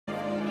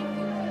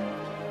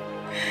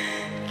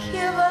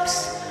Give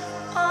us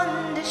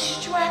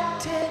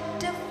undistracted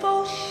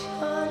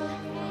devotion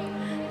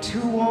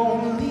to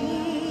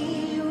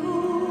only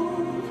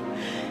you.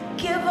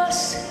 Give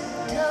us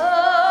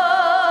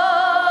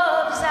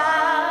dove's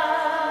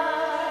eyes.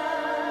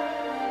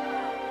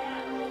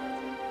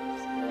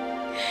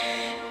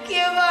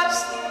 Give us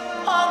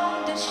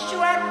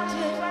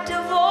undistracted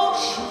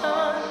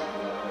devotion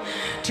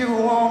to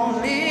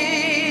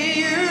only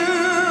you.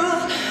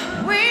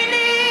 We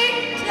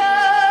need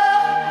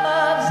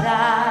dove's eyes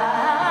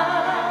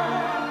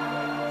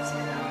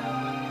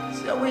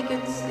so we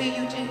can see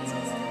you,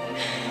 Jesus.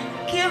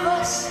 Give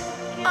us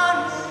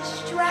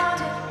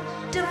undistracted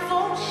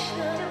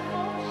devotion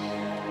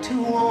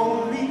to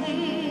only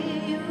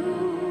you.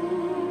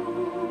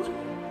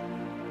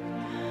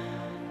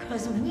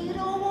 'Cause we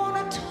don't want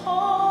to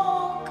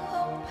talk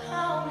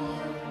about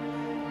you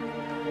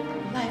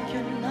like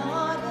you're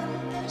not in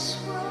this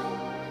room.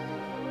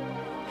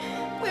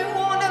 We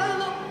want to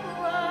look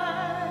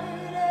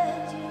right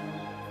at you.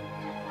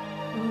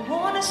 We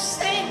want to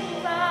sing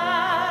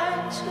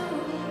right to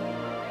you.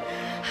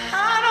 I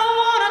don't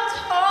want to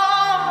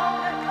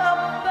talk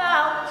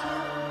about you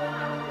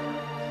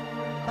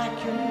like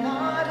you're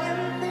not in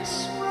this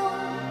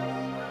room.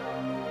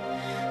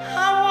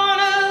 I want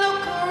to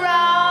look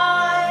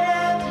right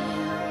at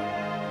you.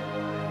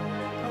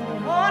 I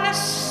want to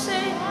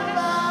sing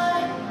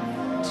right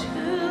to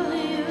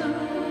you.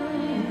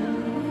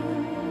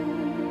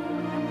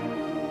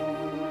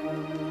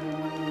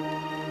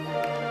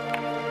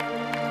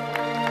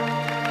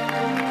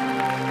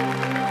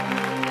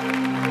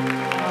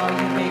 Oh,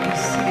 you may be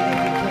seated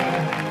if you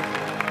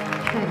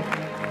can.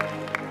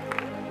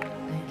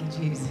 Thank you,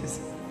 Jesus.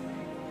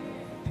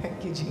 Thank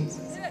you,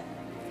 Jesus.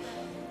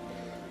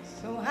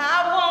 So I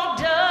want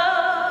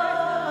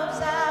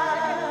dove's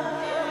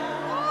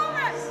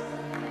eyes.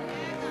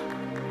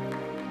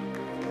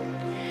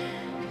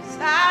 'Cause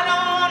I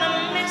don't want to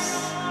miss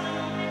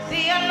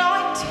the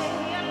anointing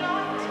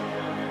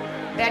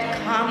that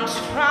comes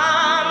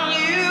from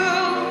you.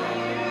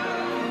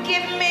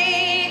 Give me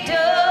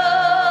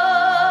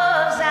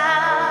dove's eyes.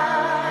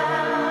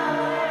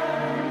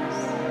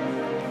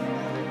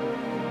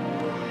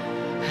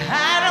 I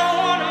don't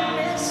want to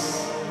miss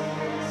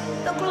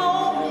the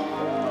glory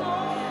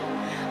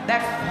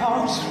that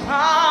falls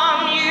from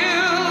you.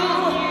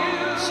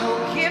 So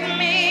give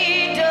me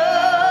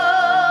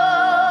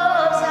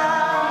dove's eyes.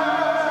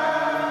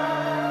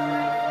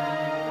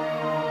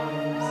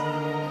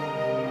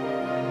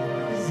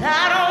 'Cause I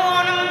don't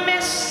want to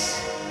miss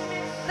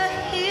the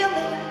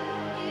healing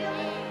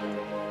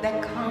that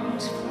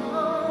comes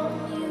from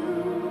you.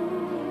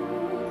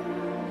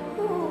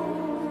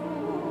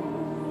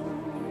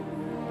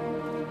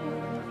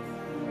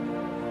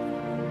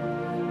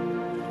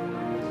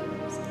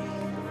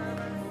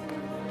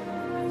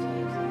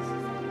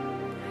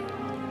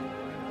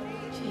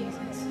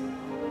 Jesus.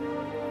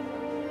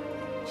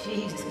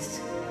 Jesus.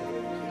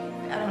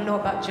 I don't know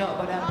about y'all,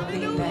 but I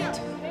believe that.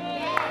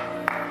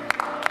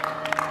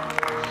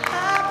 I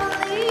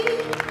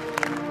believe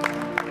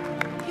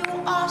you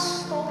are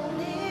so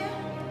near.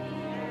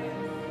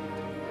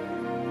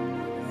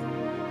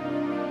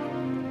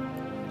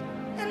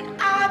 And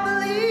I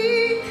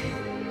believe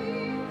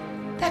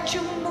that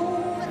you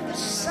move at the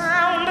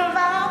sound of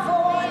our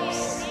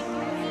voice.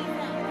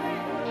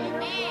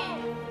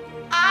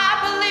 I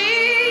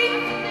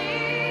believe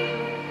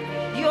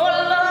your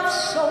love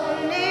so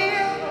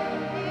near.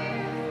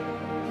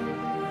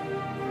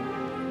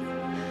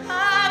 I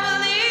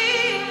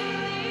believe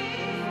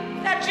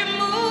that you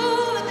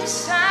move at the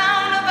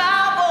sound of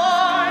our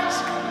voice.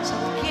 So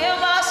give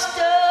us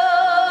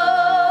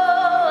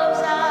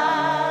dove's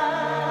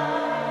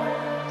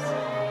eyes.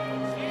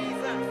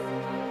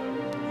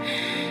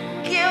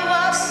 Give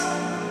us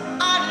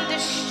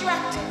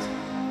undistracted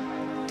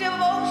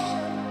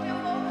devotion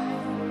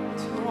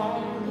to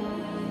only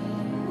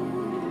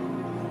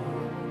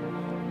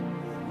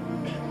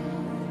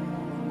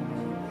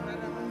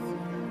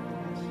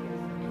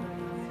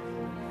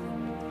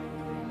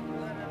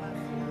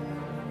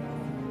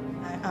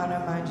I honor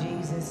my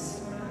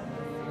Jesus.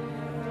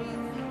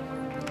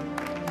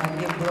 I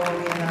give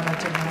glory and honor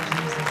to my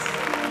Jesus.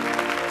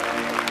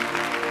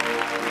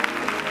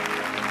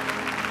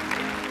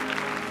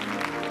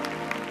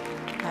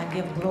 I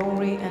give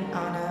glory and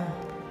honor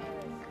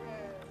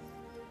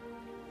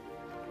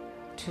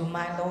to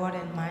my Lord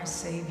and my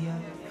Savior,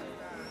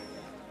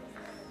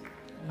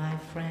 my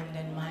friend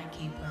and my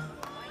keeper.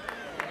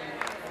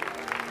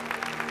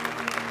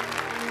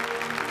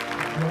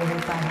 I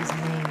glorify his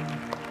name.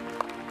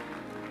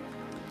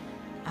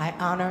 I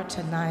honor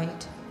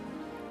tonight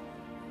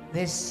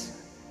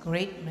this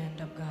great man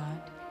of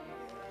God.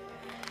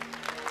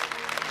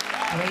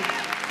 Great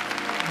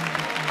man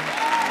of God.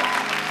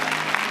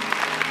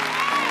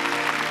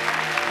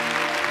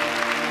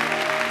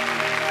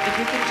 If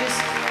you can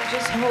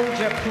just hold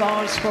your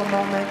applause for a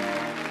moment.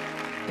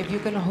 If you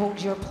can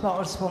hold your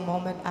applause for a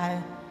moment.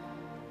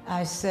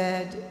 I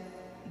said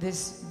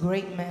this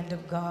great man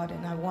of God,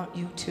 and I want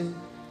you to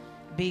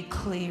be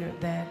clear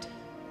that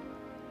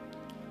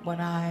when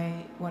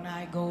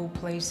I go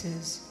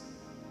places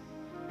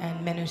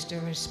and minister,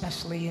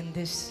 especially in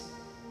this,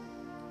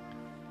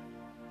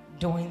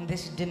 during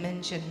this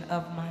dimension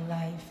of my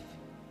life,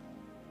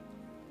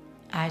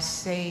 I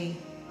say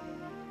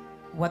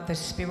what the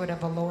Spirit of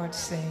the Lord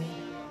say.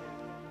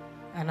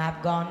 And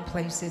I've gone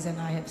places and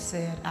I have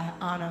said, I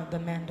honor the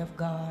man of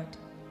God.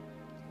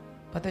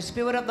 But the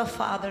Spirit of the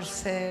Father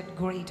said,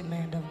 great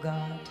man of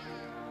God.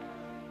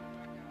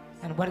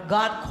 And what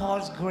God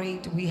calls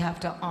great, we have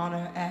to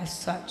honor as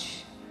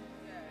such,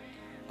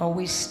 or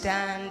we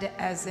stand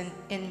as an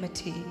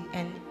enmity,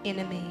 an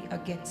enemy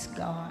against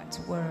God's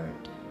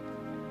word.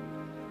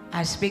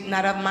 I speak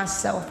not of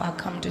myself, I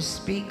come to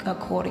speak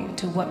according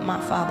to what my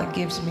Father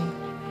gives me.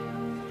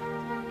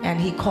 And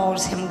he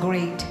calls him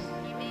great.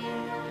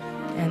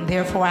 And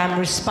therefore I'm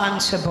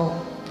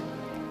responsible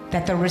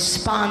that the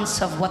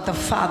response of what the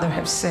Father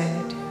has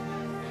said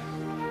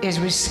is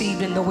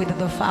received in the way that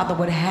the Father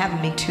would have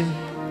me to.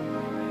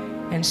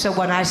 And so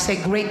when I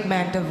say great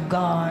man of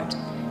God,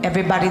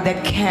 everybody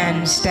that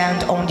can,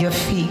 stand on your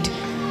feet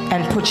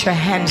and put your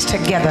hands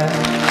together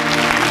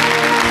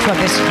for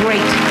this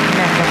great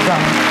man of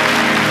God.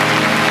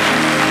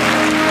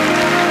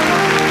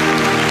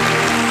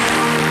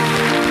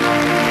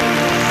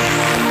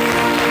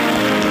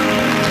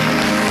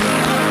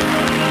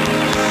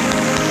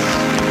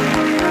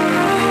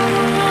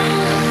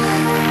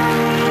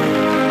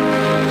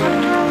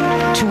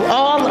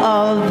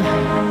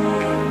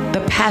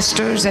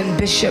 Pastors and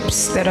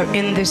bishops that are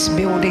in this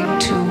building,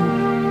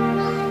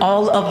 to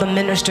all of the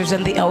ministers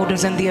and the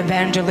elders and the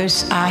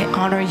evangelists, I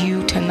honor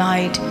you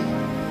tonight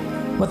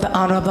with the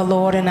honor of the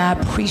Lord, and I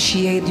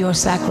appreciate your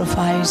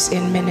sacrifice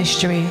in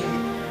ministry.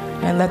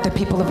 And let the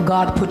people of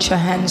God put your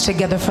hands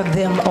together for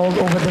them all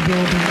over the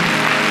building.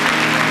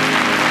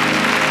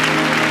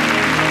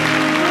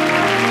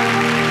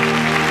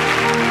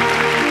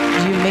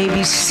 You may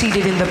be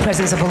seated in the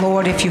presence of the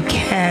Lord if you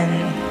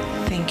can.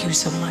 Thank you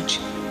so much.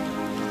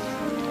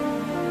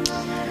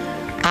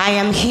 I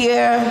am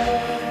here,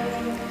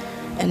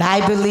 and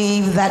I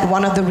believe that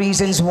one of the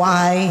reasons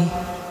why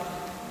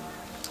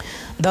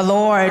the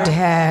Lord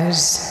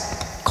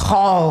has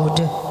called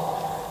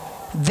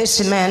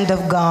this man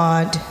of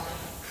God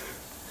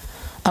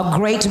a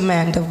great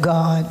man of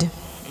God,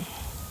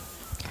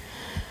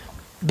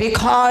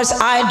 because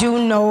I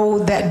do know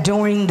that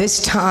during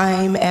this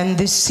time and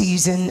this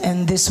season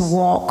and this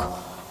walk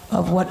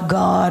of what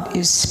God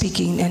is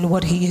speaking and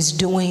what he is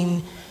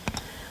doing,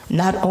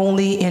 not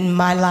only in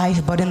my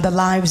life, but in the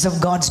lives of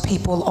God's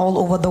people all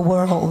over the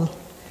world,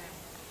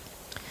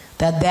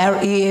 that there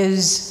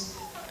is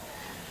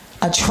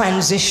a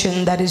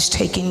transition that is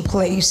taking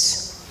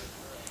place.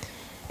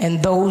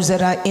 And those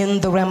that are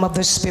in the realm of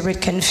the Spirit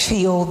can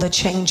feel the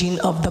changing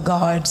of the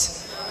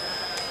guards.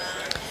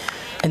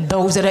 And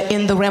those that are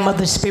in the realm of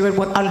the Spirit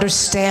will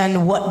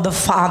understand what the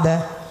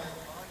Father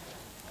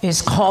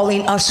is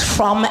calling us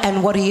from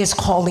and what he is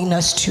calling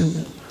us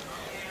to.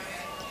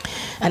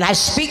 And I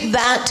speak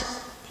that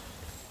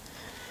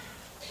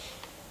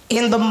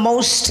in the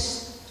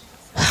most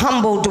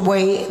humbled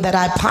way that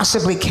I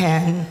possibly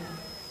can,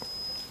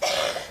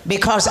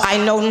 because I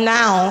know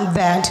now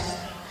that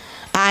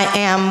I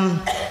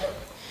am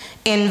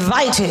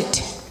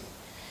invited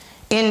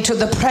into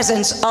the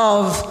presence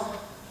of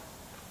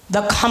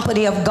the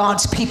company of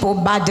God's people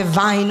by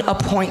divine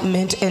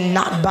appointment and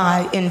not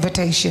by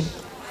invitation.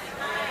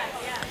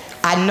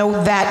 I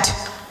know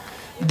that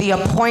the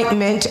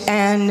appointment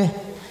and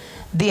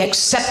the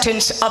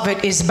acceptance of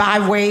it is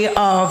by way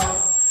of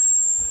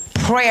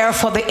prayer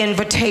for the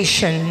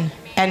invitation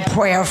and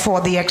prayer for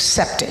the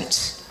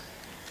acceptance.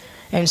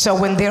 And so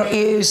when there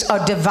is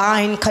a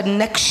divine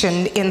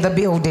connection in the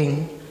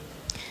building,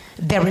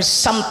 there is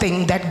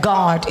something that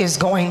God is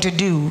going to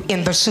do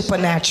in the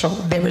supernatural.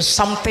 There is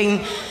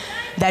something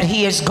that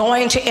he is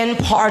going to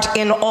impart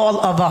in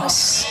all of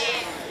us.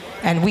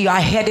 And we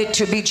are headed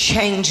to be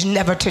changed,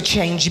 never to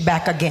change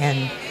back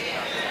again.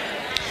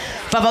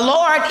 For the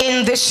Lord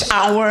in this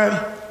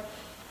hour,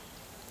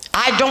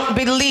 I don't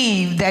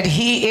believe that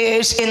he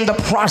is in the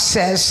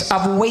process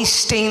of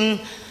wasting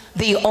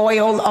the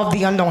oil of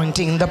the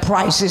anointing. The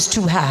price is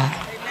too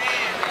high.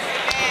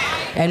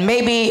 And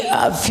maybe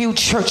a few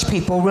church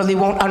people really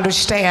won't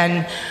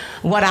understand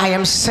what I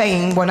am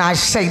saying when I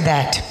say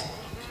that.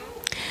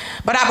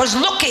 But I was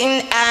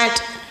looking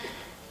at,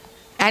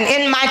 and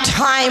in my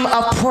time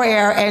of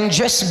prayer and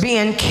just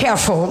being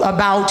careful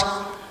about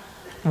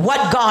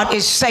what God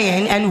is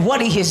saying and what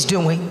he is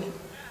doing,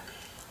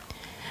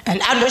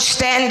 and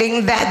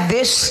understanding that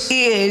this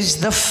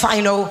is the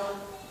final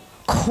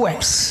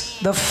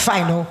quest,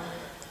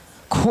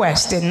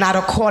 and not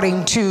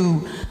according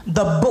to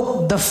the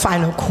book, The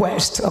Final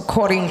Quest,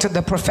 according to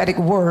the prophetic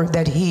word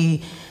that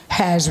he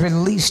has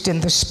released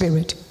in the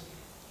Spirit.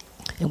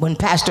 And when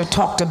Pastor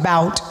talked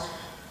about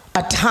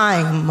a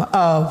time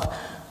of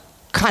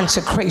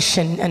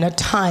consecration and a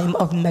time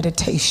of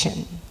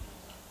meditation,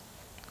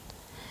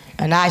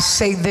 and I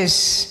say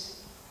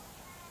this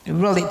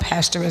really,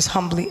 Pastor, as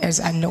humbly as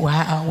I know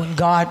how, when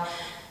God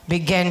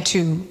began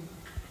to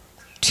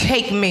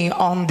take me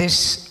on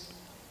this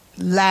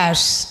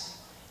last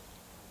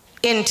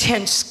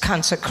intense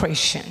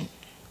consecration.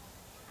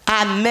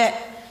 I met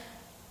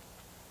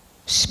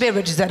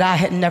spirits that I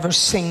had never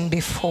seen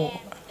before.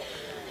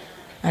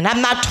 And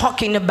I'm not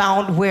talking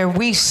about where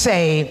we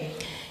say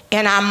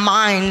in our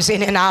minds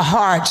and in our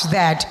hearts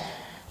that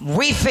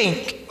we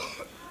think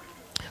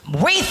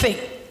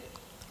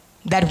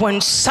that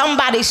when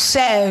somebody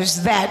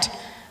says that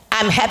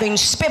I'm having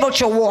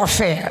spiritual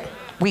warfare,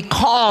 we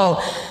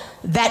call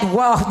that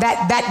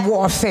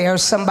warfare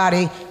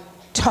somebody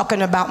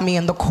talking about me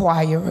in the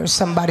choir, or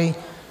somebody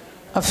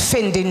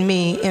offending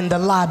me in the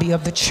lobby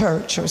of the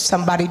church, or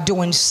somebody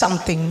doing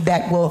something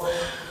that will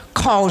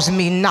cause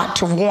me not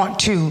to want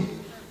to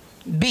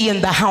be in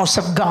the house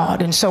of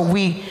God. And so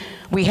we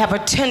have a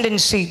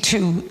tendency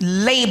to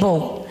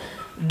label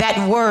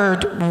that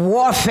word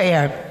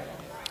warfare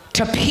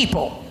to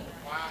people,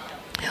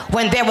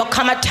 when there will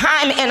come a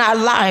time in our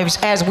lives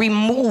as we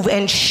move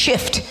and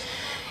shift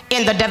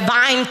in the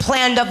divine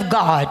plan of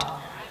God,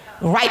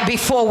 right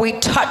before we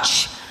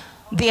touch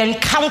the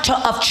encounter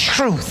of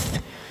truth,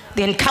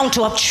 the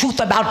encounter of truth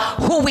about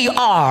who we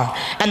are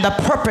and the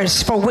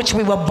purpose for which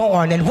we were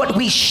born, and what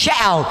we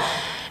shall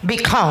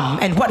become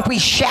and what we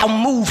shall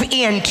move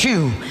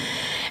into.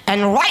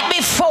 And right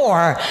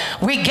before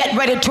we get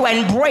ready to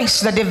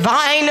embrace the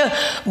divine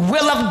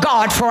will of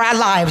God for our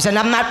lives, and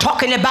I'm not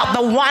talking about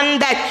the one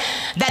that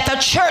the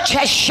church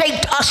has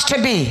shaped us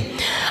to be.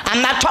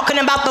 I'm not talking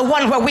about the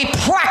one where we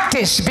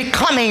practice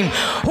becoming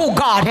who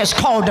God has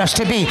called us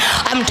to be.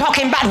 I'm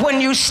talking about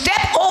when you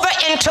step over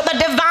into the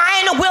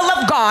divine will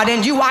of God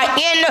and you are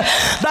in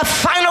the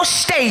final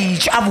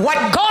stage of what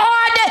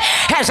God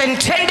has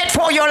intended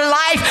for your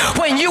life.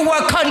 When you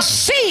were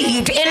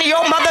conceived in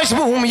your mother's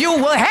womb, you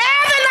will have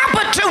an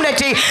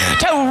opportunity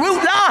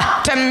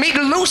to meet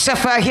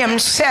Lucifer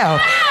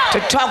himself, to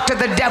talk to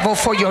the devil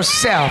for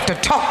yourself, to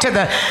talk to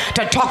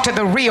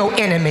the real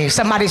enemy.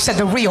 Somebody said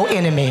the real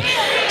enemy.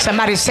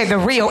 Somebody say the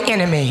real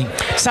enemy.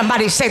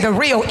 Somebody say the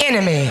real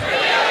enemy.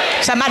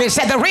 Somebody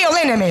said the real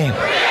enemy.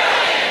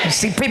 You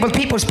see, people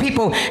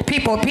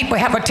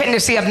have a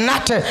tendency of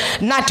not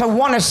to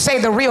want to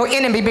say the real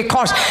enemy,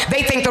 because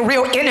they think the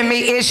real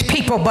enemy is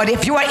people. But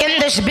if you are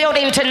in this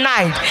building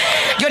tonight,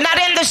 you're not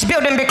in this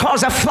building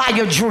because a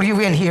flyer drew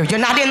you in here. You're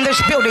not in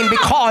this building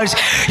because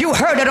you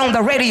heard it on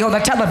the radio or the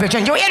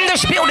television. You're in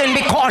this building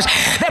because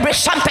there is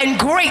something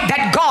great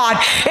that God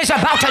is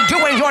about to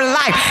do in your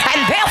life,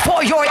 and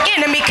therefore your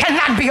enemy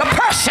cannot be a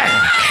person,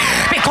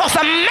 because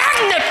the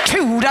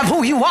magnitude of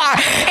who you are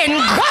in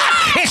God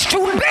is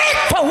too big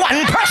for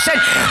one person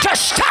to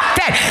stop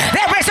that.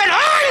 There is an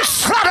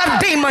onslaught of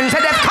demons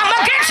that have come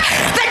against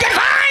the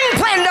divine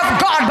plan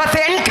of God, but the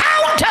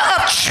encounter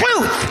of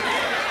truth,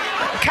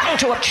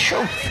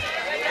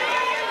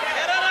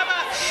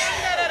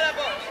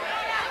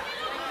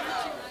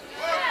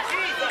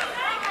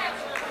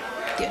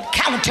 the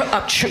encounter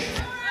of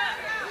truth.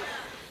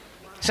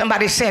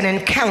 Somebody said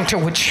encounter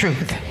with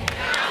truth.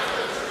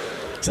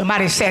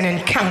 Somebody said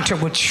encounter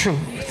with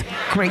truth.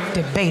 Great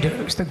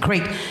debaters, the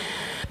great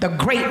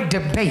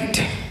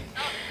debate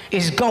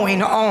is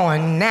going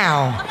on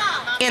now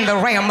in the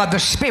realm of the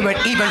spirit,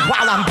 even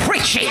while I'm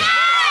preaching.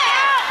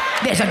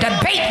 There's a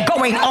debate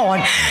going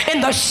on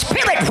in the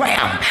spirit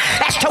realm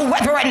as to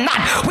whether or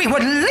not we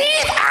would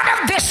leave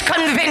out of this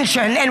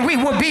convention and we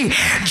will be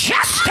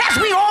just as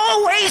we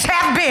always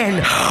have been,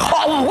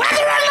 or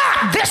whether or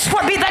not this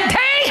will be the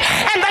day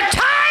and the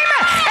time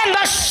and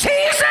the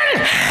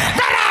season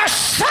that our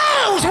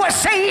souls will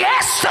say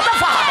yes to the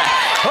Father.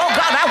 Oh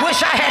God, I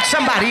wish I had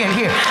somebody in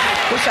here.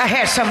 Wish I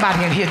had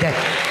somebody in here that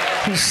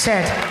he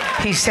said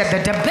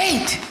the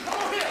debate,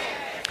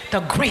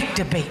 the great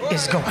debate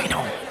is going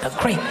on. The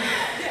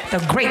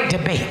great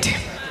debate.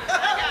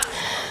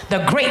 The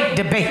great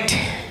debate.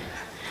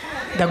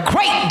 The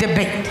great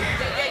debate.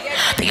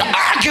 The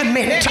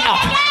argument of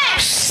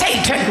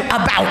Satan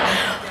about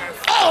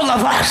all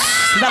of us.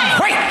 The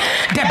great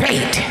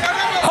debate.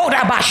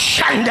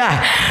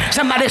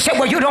 Somebody said,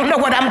 well, you don't know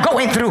what I'm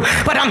going through,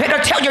 but I'm here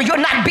to tell you, you're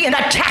not being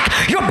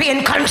attacked, you're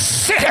being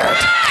considered.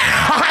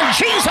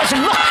 Jesus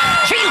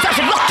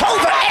looked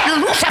over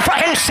at Lucifer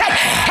and said,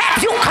 have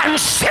you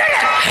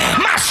considered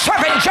my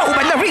servant Job?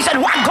 And the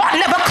reason why God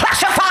never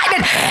classified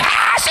it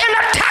as an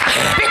attack,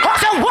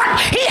 because of what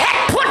he had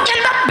put in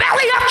the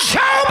belly of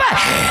Job.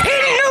 He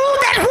knew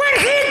that when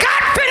he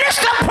got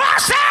finished the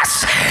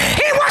process,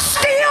 he was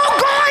still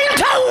going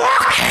to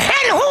walk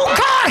in who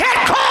God had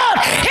called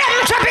him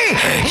to be.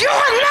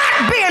 You're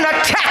not being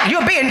attacked,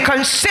 you're being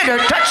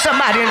considered. Touch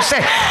somebody and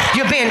say,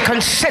 you're being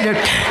considered.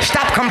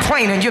 Stop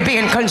complaining, you're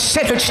being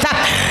considered. Stop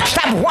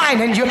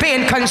whining, you're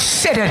being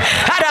considered.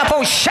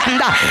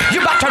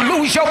 You're about to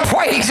lose your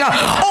praise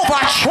over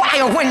a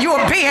trial when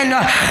you're being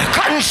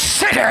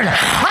considered.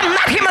 I'm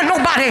not hearing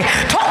nobody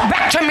talk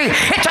back to me.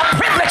 It's a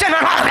privilege and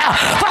an honor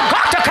for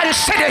God to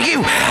consider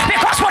you,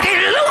 because when he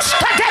loosed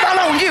the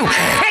devil on you,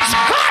 it's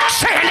God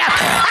saying,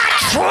 I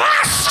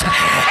trust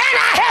and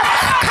I have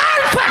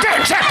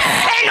confidence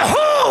in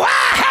who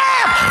I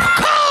have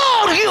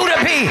called you to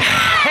be.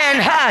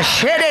 And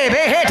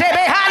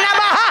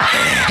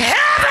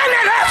Heaven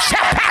and earth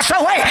shall pass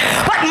away,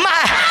 but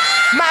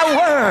my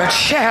word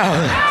shall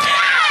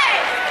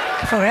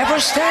forever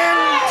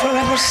stand,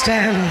 forever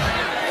stand,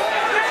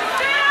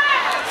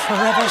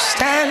 forever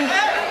stand,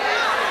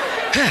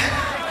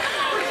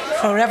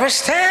 forever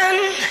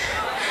stand,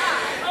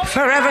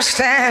 forever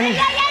stand,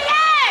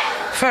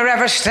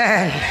 forever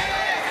stand,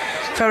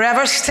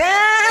 forever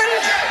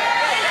stand,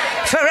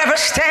 forever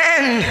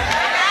stand,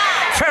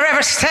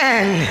 forever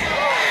stand,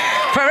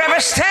 forever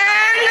stand,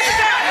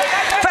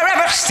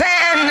 forever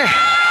stand,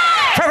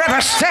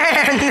 forever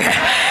stand.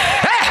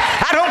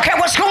 I don't care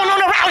what's going on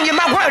around you,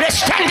 my word is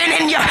standing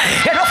in you.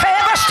 It'll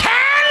forever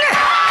stand.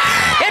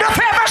 It'll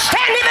forever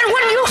stand even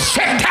when you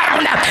sit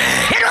down.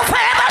 It'll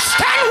forever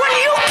stand when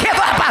you give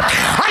up.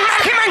 I'm not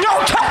hearing you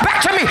talk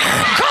back to me.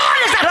 God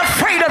is not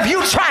afraid of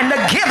you trying to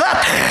give up,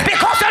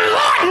 because the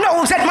Lord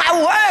knows that my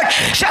word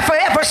shall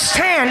forever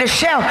stand. It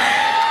shall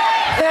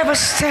forever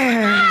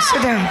stand.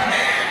 Sit down.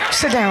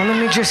 Sit down. Let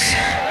me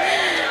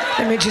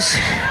just.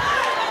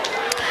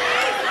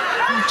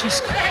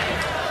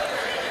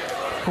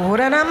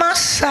 Ora na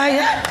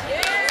Messiah.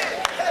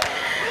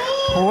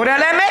 Ora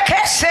la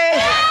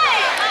mekese.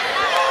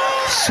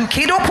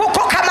 Sukido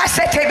poko kama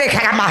sete be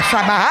kama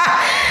sama.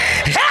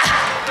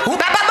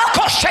 Ubaba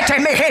boko sete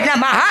me hena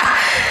maha.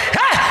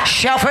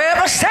 Shall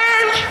forever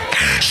stand.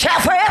 Shall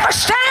forever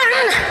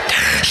stand.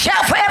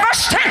 Shall forever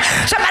stand.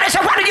 Somebody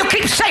said, why do you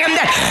keep saying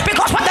that?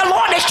 Because what the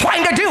Lord is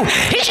trying to do,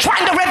 He's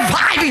trying to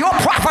revive your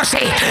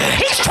prophecy.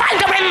 He's trying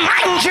to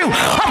remind you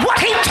of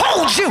what He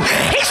told you.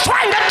 He's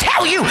trying to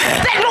tell you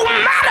that no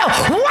matter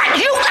what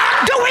you are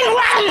doing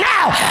right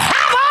now,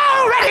 I've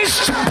already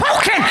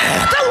spoken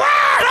the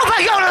word over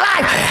your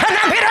life. And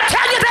I'm here to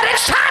tell you that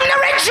it's time to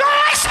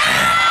rejoice,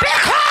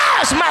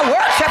 because my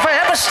word shall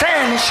forever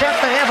stand. It shall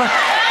forever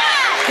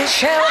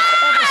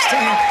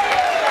stand.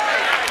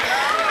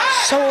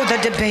 So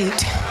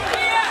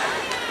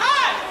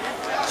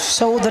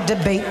the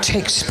debate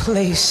takes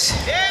place.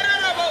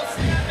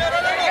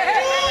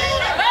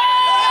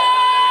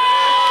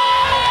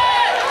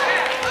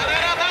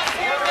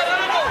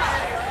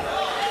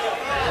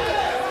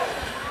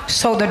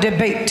 So the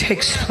debate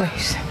takes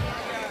place.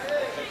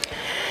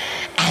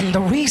 And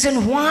the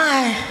reason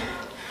why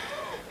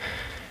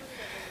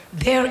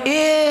there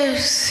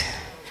is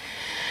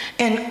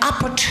an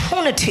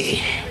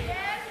opportunity.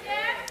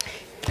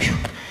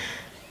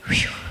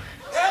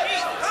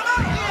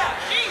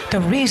 The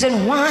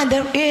reason why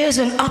there is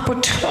an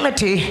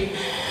opportunity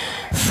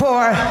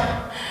for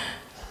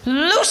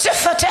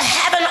Lucifer to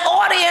have an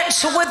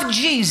audience with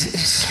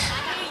Jesus.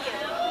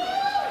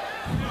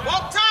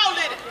 Walk tall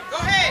in it. Go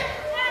ahead.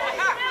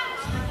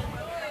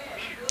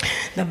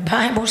 The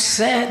Bible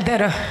said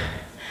that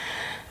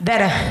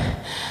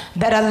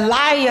a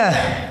liar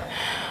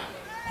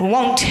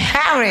won't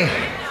tarry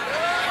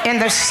in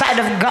the sight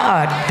of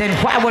God. Then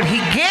why would He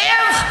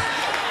give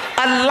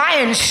a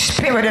lion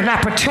spirit an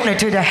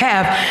opportunity to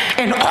have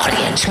an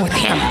audience with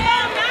Him?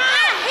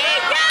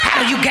 How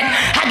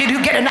did you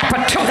get an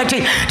opportunity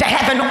to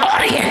have an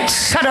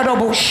audience? How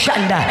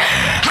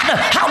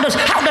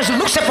does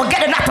Lucifer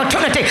get an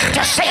opportunity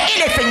to say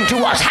anything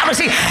to us? How does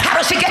he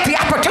get the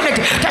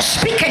opportunity to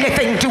speak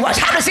anything to us?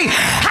 How does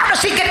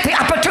he get the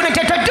opportunity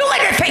to do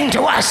anything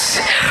to us?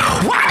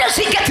 Why does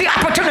he get the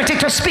opportunity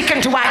to speak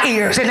into our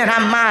ears and in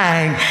our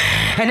mind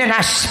and in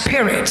our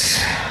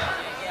spirits?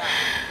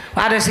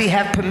 Why does he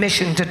have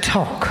permission to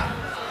talk?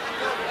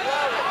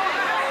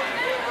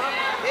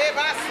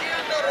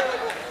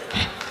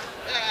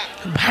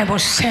 The Bible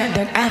said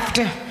that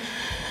after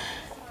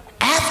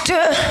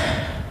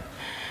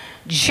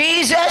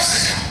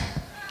Jesus,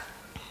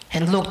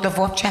 in Luke the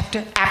 4th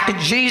chapter, after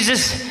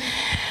Jesus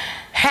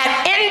had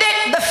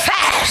ended the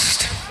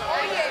fast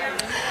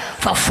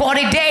for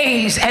 40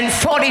 days and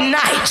 40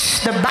 nights,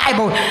 the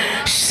Bible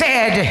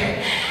said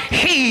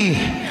he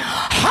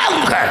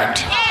hungered.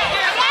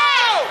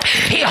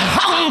 He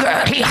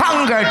hungered, he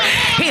hungered,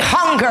 he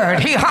hungered,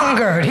 he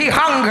hungered, he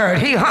hungered,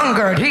 he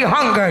hungered, he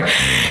hungered,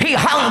 he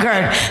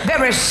hungered.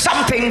 There is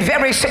something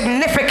very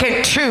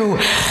significant to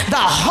the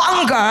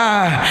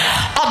hunger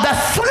of the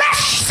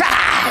flesh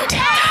side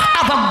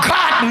of a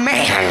God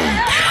man.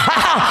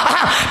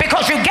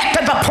 Because you get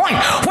to the point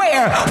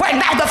where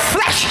now the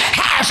flesh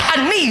has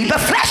a need. The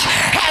flesh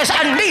has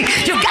a need.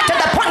 You get to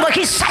the point where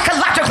he's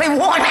psychologically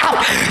worn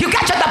out. You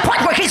get to the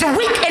point where he's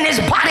weak in his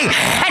body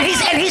and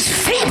he's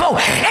feeble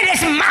in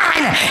his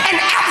mind. And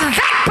at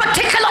that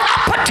particular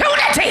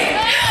opportunity,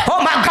 oh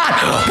my God,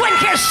 when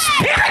his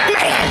spirit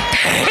man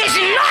is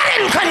not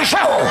in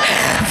control,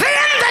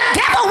 then the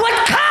devil would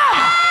come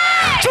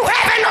to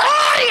have an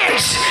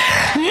audience,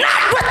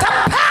 not with the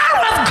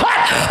power of God,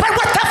 but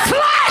with the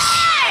flesh.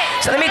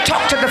 So let me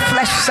talk to the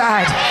flesh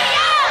side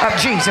of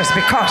Jesus,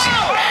 because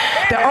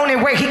the only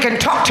way he can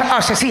talk to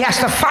us is he has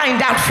to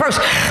find out first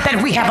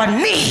that we have a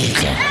need.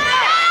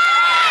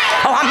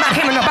 Oh, I'm not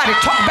hearing nobody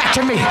talk back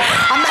to me.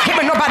 I'm not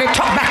hearing nobody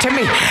talk back to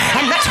me.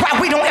 And that's why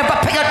we don't ever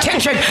pay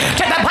attention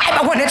to the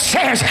Bible when it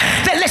says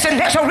that,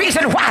 listen, there's a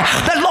reason why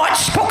the Lord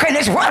spoke in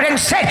his word and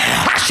said,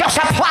 I shall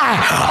supply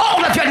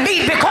all of your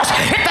need, because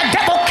if the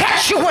devil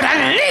catch you with a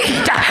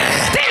need,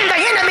 then the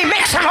enemy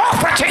makes an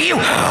offer to you.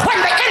 When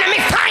the enemy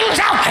finds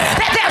out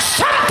that there's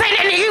something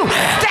in you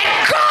that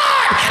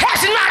God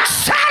has not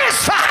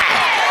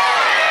satisfied,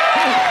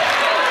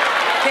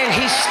 then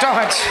he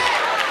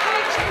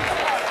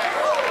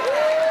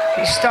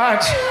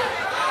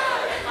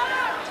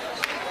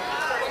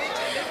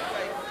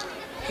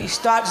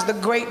starts the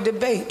great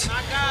debate.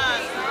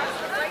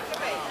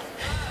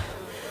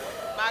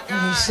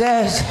 And he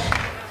says,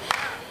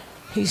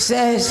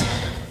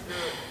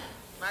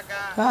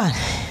 God,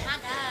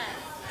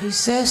 he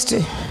says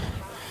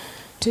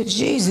to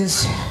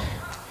Jesus,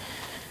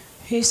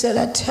 he said,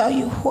 I tell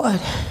you what,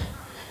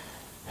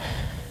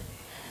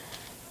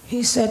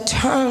 he said,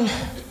 turn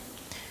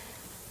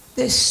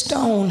this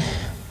stone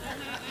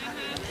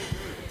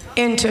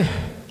into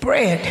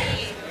bread.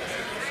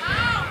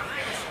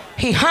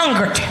 He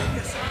hungered.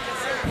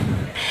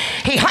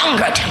 He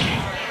hungered.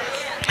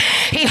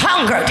 He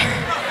hungered.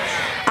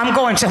 I'm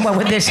going somewhere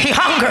with this. He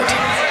hungered.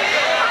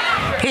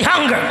 He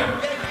hungered.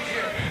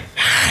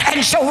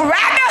 And so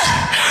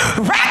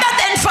rather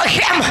than for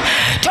him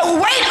to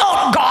wait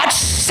on God,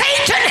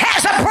 Satan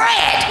has a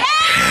bread.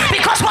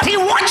 Because what he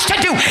wants to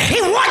do, he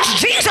wants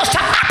Jesus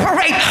to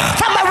operate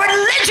from a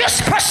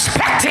religious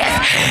perspective.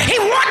 He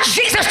wants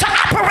Jesus to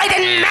operate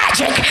in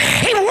magic.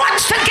 He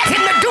wants to get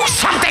him to do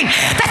something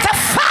that the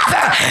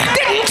Father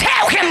didn't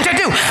tell him to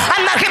do.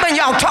 I'm not giving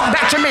y'all talk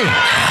back to me.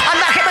 I'm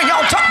not giving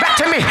y'all talk back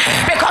to me,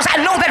 because I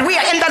know that we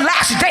are in the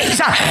last days,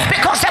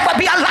 because there will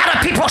be a lot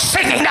of people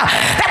singing.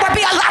 There will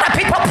be a lot of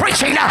people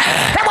preaching.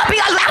 There will be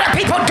a lot of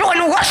people doing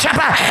worship.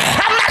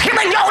 I'm not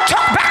giving y'all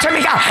talk back to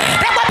me.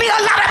 There will be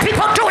a lot of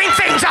people doing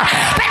things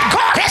that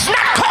God has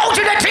not called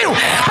you to do,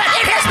 but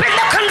it has been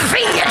the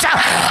convenience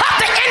of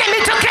the enemy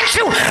to get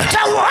you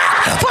to work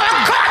for a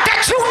God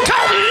that you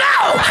don't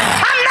know.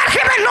 I'm not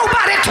giving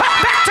nobody talk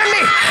back to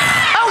me.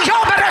 Oh,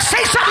 y'all better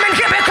say something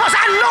here, because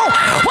I know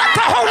what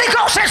the Holy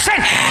Ghost has said.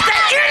 The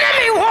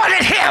enemy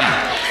wanted him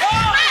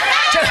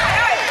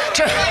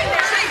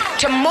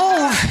to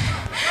move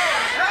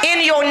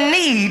in your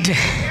need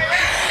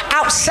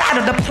outside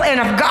of the plan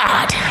of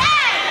God.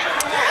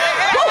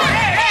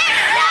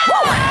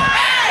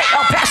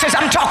 Pastors,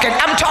 I'm talking.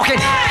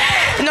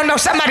 No,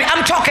 somebody,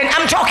 I'm talking.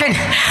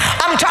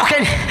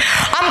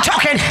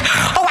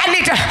 Oh, I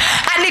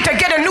need to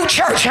get a new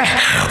church.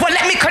 Well,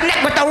 let me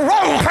connect with the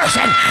wrong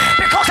person,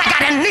 because I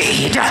got a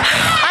need.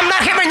 I'm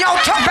not hearing y'all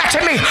talk back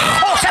to me.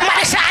 Oh,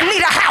 somebody said I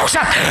need a house,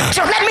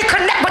 so let me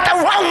connect with the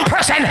wrong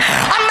person.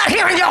 I'm not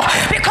hearing y'all,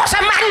 because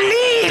of my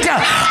need.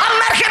 I'm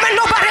not hearing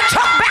nobody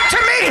talk back to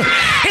me.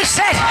 He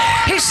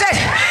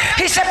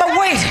said, but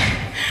wait.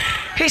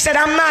 He said,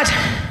 I'm not.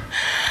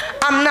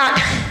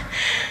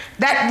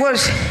 That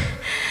was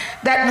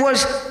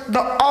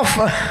the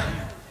offer.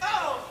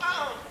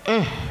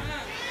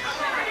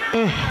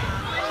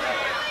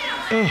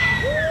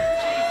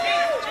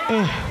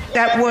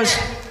 That was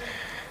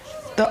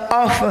the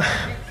offer.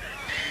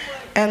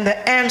 And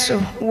the answer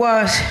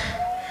was,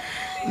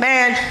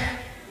 man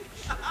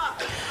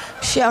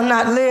shall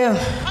not live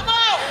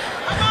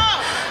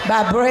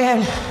by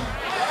bread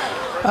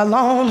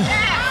alone.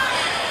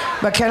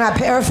 But can I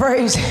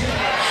paraphrase?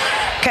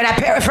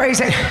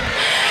 It?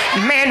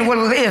 Man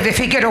will live if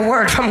he get a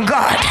word from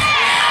God.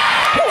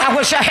 Ooh, I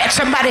wish I had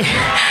somebody.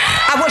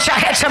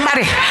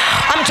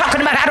 I'm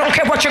talking about, I don't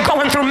care what you're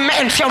going through,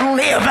 man shall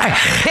live.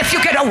 If you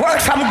get a word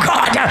from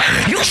God,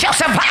 you shall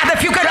survive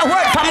if you get a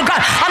word from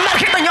God. I'm not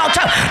giving y'all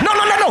to, no.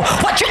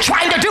 What you're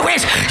trying to do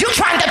is, you're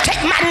trying to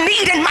take my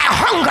need and my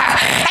hunger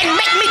and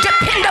make me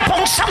depend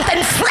upon something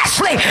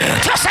fleshly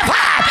to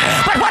survive.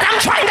 But what I'm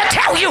trying to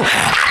tell you,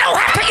 I don't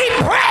have to eat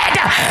bread,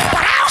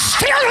 but I'll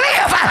still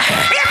live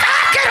if I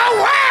get a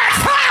word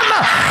from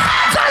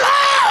the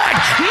Lord.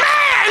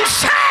 Man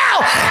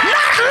shall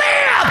not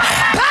live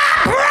by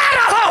bread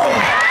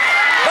alone,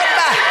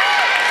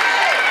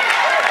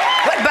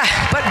 but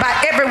by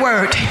every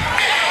word.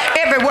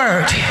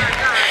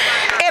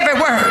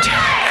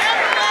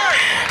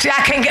 See,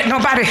 I can't get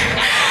nobody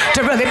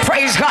to really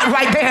praise God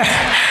right there,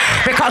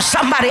 because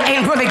somebody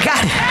ain't really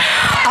got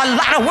a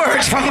lot of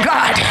words from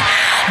God.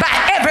 By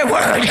every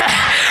word,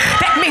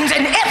 that means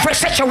in every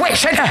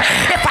situation,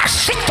 if I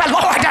seek the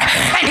Lord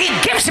and he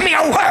gives me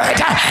a word,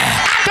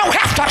 I don't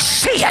have to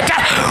see it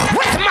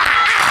with my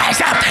eyes.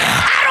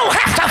 I don't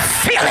have to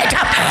feel it.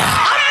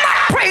 I'm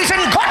not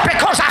praising God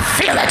because I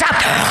feel it.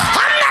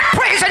 I'm not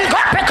praising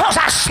God because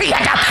I see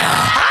it.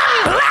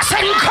 I'm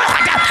blessing God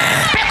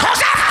because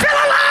I feel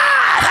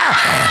alive,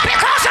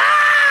 because I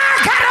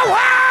got a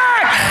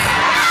word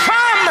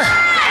from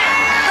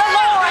the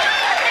Lord.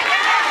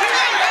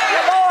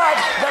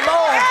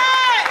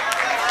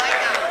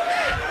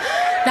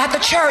 Not the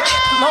church,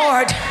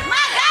 Lord.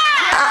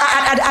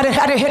 I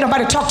didn't hear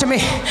nobody talk to me.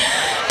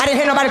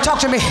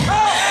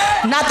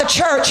 Not the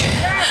church,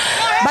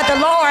 but the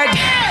Lord.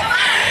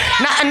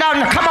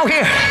 No, come on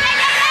here.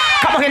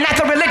 Not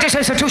the religious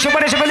institution.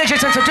 What is a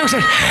religious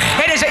institution?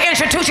 It is an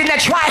institution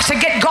that tries to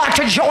get God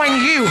to join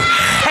you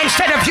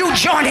instead of you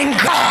joining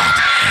God.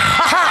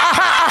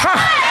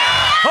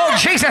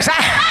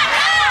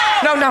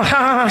 no.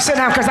 Sit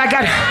down, because I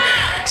got to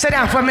sit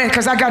down for a minute,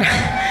 because I got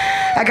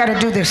to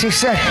do this. He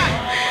said,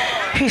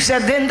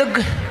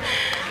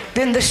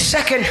 then the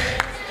second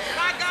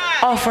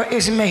offer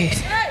is made.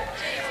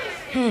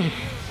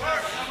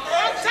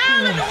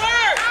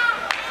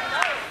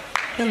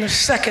 Then the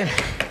second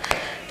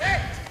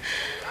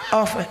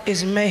offer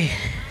is made.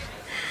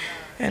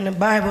 And the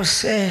Bible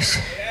says,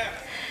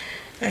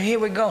 and here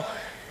we go.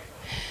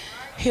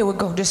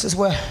 This is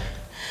where,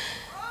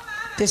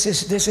 this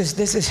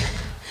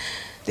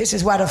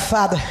is why the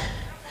Father,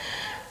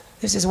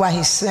 this is why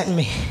he sent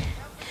me.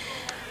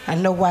 I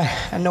know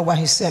why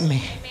he sent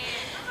me.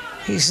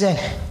 He said,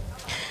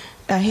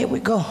 now here we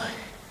go.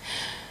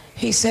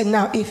 He said,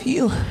 now if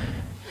you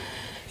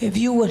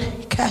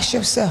would cast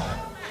yourself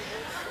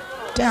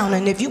down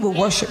and if you would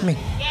worship me,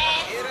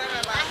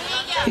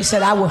 he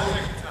said, I will,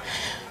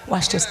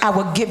 watch this, I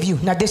will give you.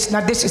 Now this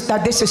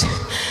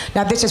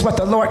is what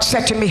the Lord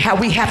said to me, how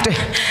we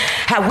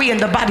in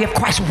the body of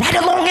Christ, right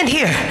along in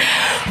here,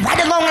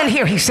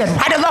 he said,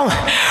 right along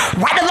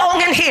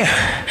in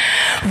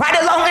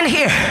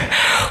here,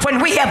 when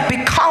we have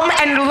become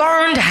and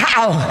learned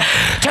how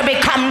to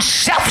become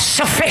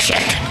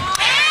self-sufficient.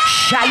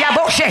 Right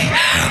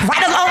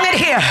along in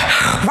here,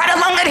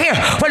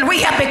 when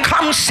we have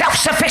become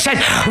self-sufficient,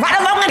 right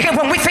along in here,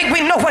 when we think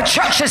we know what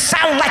churches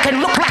sound like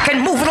and look like and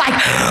move like,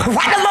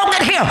 right along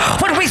in here,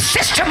 when we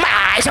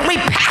systemize and we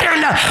pattern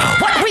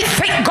what we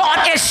think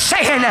God is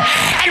saying,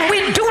 and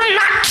we do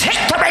not take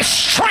the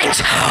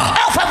restraints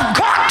off of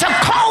God to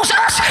cause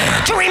us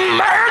to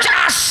emerge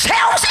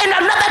ourselves in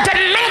another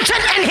dimension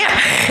in Him.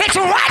 It's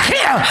right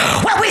here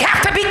where we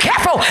have to be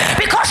careful,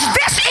 because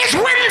this is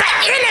when the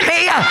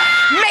enemy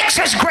makes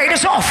his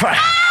greatest offer.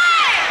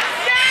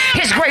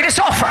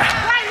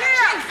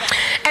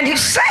 And he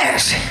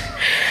says,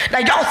 now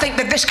y'all think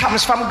that this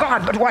comes from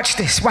God, but watch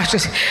this.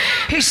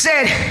 He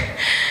said,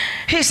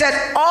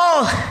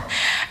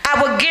 I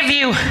will give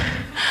you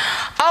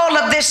all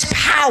of this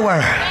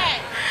power.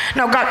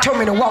 Now God told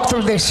me to walk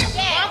through this.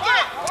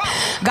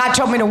 God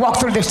told me to walk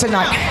through this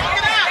tonight.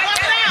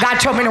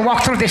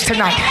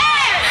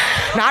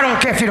 Now I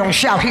don't care if you don't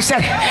shout. He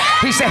said,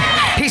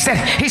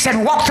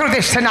 walk through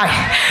this tonight.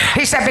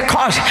 He said,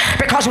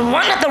 because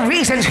one of the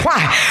reasons why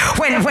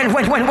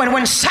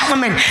when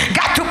Solomon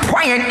got to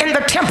praying in the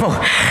temple,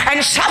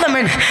 and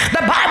Solomon,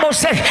 the Bible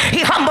said,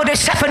 he humbled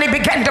himself and he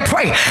began to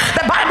pray.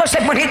 The Bible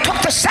said when he took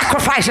the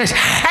sacrifices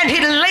and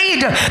he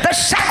laid the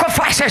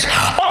sacrifices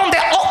on the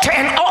altar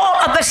and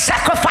all of the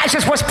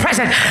sacrifices was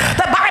present,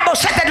 the Bible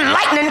said that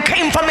lightning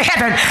came from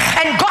heaven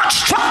and God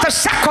struck the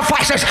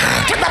sacrifices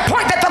to the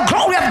point that the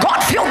glory of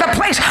God filled the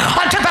place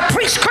until the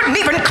priest couldn't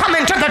even come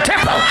into the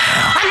temple.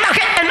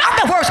 In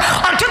other words,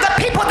 until the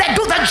people that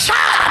do the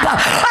job of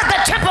the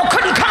temple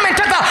couldn't come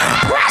into the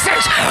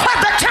presence of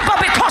the temple,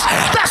 because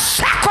the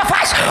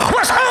sacrifice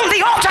was on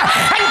the altar.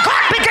 And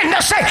God began to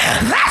say,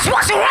 that's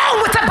what's wrong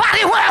with the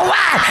body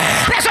worldwide.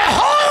 There's a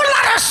whole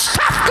lot of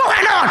stuff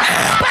going on,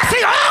 but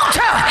the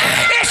altar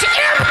is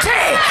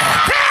empty.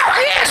 There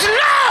is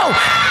no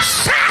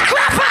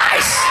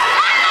sacrifice.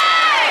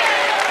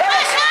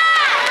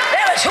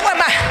 Who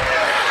am I?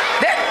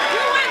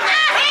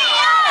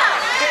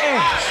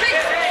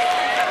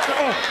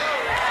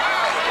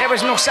 There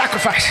was no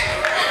sacrifice.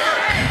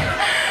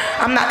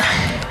 I'm not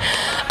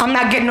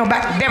getting no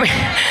back.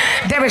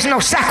 There is no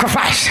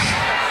sacrifice.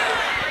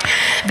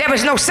 There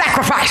is no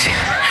sacrifice.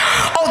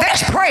 Oh,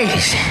 there's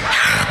praise,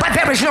 but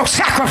there is no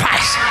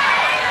sacrifice.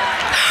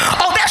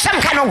 Oh, there's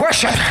some kind of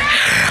worship,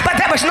 but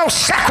there was no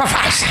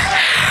sacrifice.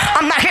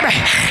 I'm not hearing.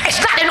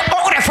 It's not in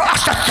order for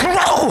us to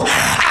throw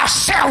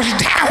ourselves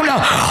down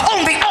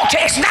on the altar.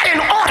 It's not in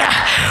order.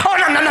 Oh,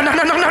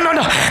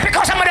 no.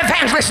 Because I'm an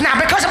evangelist now,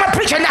 because I'm a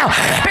preacher now,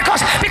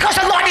 because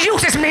the Lord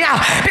uses me now,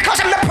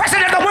 because I'm the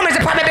president of the women's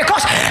department,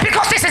 because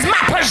this is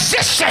my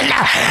position.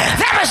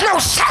 There is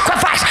no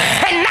sacrifice.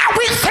 And now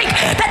we think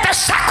that the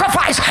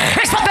sacrifice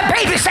is for the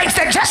baby saints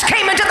that just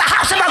came into the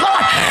house of the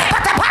Lord.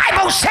 But the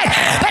Bible said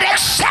that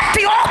except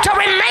the altar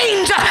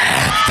remains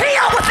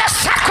filled with the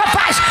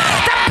sacrifice,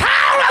 the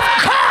power of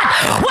God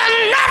will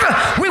never.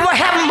 We will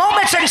have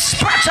moments and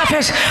spurts of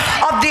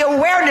the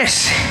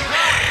awareness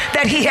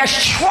that He has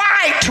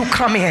tried to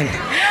come in,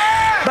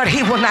 but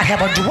He will not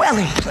have a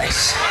dwelling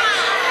place.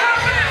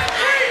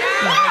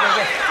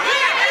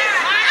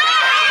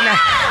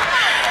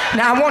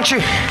 Now I want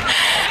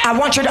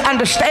you to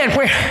understand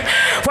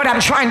what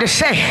I'm trying to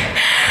say.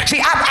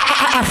 See,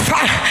 I've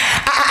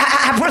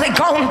really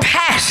gone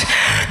past.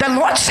 The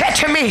Lord said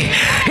to me,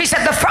 He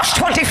said, the first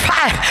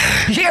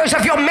 25 years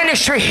of your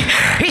ministry,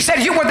 He said,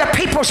 you were the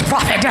people's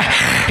prophet.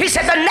 He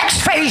said, the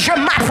next phase, you're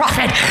my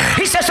prophet.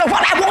 He said, so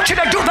what I want you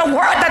to do, the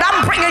word that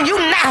I'm bringing you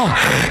now,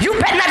 you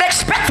better not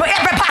expect for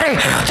everybody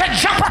to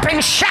jump up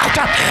and shout.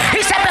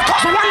 He said,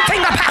 because one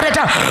thing about it,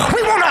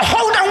 we want to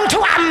hold on to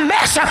our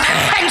mess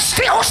and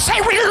still say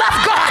we love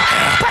God.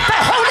 But the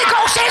Holy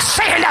Ghost is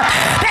saying that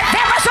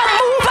there is a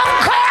move of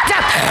God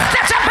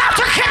that's about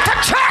to hit the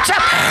church.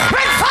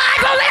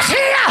 Revival is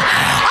here.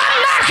 I'm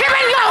not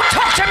hearing y'all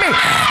talk to me.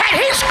 And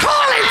He's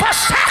calling for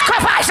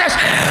sacrifices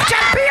to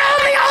be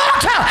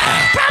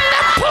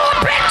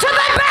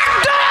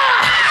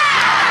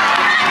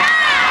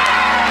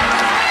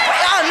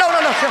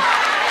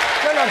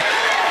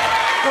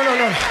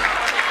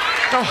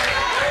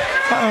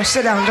Don't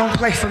sit down. Don't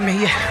play for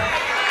me yet.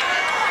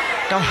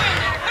 Don't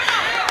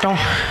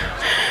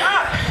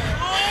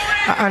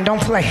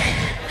play.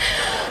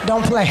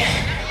 Don't play.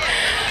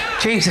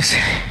 Jesus,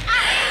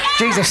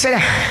 sit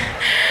down.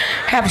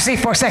 Have a seat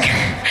for a second.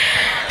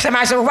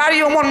 Somebody said, well, why do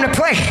you want him to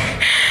play?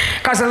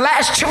 Because the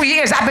last 2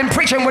 years I've been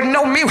preaching with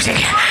no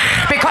music.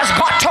 Because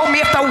God told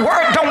me if the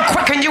word don't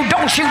quicken you,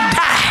 don't you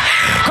die.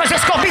 Because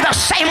it's going to be the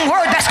same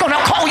word that's going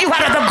to call you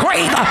out of the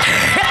grave.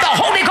 If the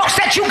Holy Ghost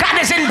that you got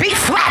is in B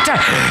flat,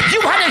 you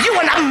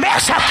in a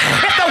mess.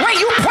 If the way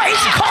you praise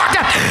God,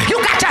 you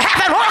got to have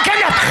an organ,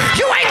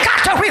 you ain't got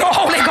the real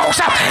Holy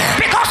Ghost.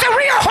 Because the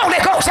real Holy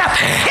Ghost,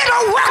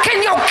 it'll work in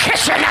your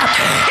kitchen.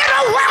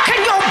 It'll work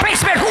in your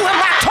basement. Who am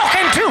I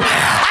talking to?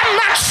 I'm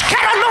not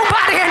scared of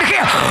nobody in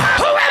here.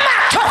 Who am I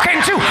talking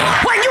to?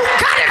 When you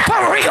got it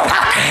for real,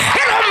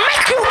 it'll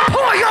make you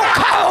pull your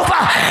car over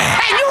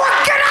and you will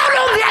get out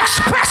on the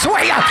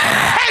expressway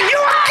and you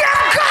will give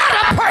God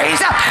a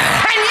praise,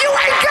 and you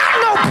ain't got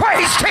no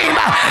praise team,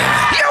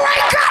 you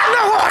ain't got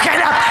no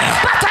organ,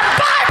 but the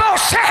Bible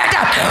said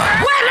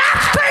when I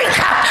think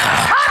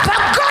of the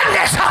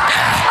goodness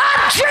of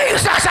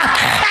Jesus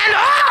and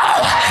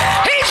all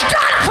he's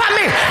done for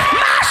me,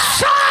 my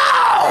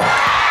soul,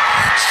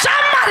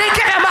 somebody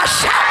give him a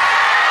shout.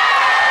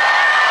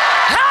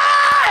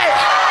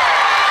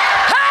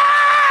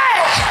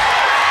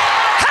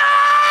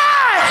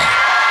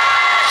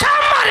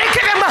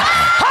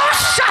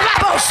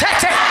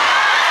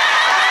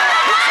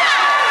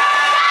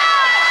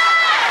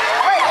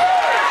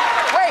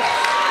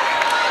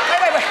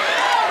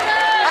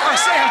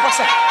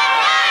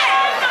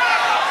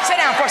 Sit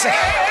down for a second.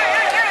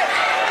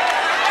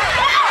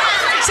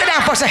 Sit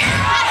down for a second.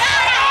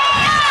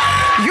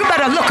 You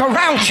better look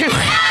around you.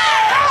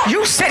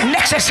 You sit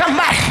next to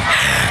somebody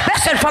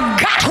that's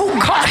forgot who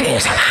God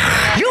is.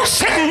 You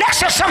sit next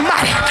to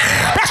somebody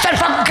that's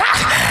forgot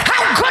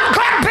how good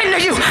God been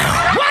to you.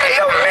 What do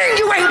you mean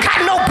you ain't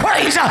got no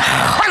praise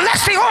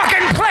unless the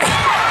organ play?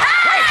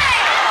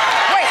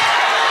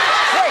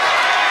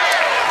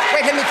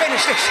 Wait, let me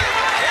finish this.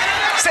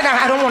 Sit down.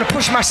 I don't want to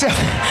push myself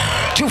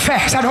too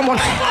fast. I don't want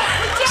to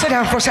sit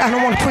down for a second. I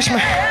don't want to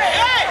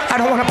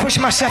push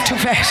myself too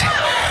fast.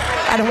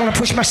 I don't want to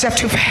push myself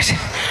too fast.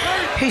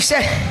 He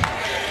said,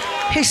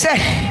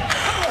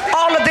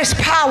 all of this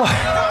power.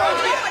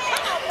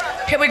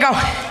 Here we go.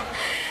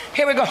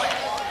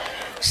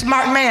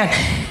 Smart man.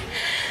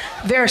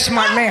 Very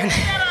smart man.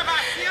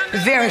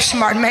 Very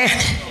smart man.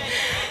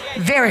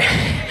 Very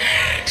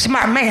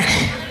smart man.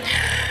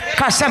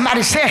 Because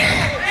somebody said,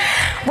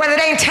 well,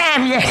 it ain't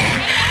time yet.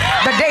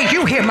 The day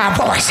you hear my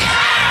voice.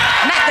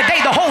 Not the day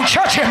the whole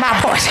church hear my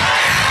voice.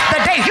 The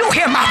day you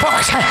hear my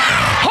voice.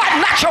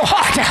 Heart, not your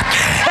heart.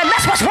 And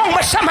that's what's wrong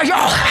with some of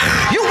y'all.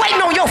 You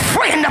waiting on your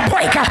friend to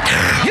break.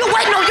 You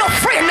waiting on your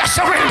friend to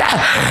surrender.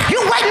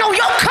 You waiting on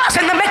your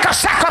cousin to make a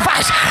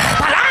sacrifice.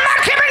 But I'm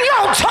not giving you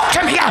all talk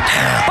to me.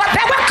 But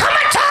there will come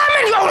a time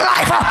in your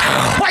life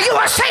where you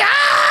will say,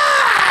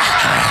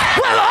 I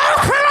will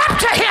open up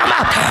to him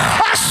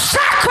a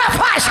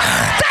sacrifice.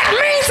 That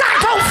means I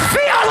don't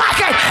feel like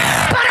it,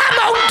 but I'm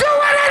going to do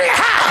it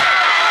anyhow.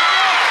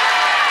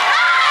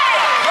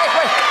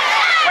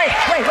 Wait.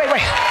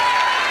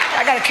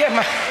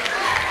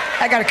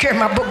 I got to carry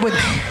my book with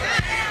me.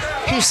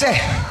 He said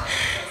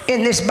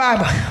in this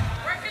Bible,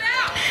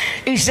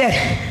 he said,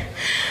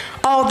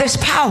 all this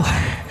power,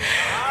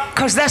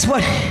 because that's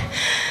what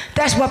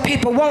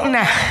people want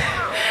now.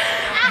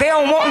 They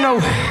don't want no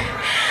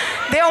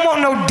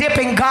dip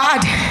in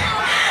God.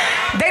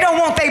 They don't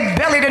want their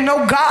belly to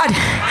know God.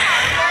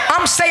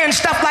 I'm saying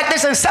stuff like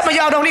this and some of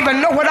y'all don't even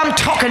know what I'm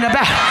talking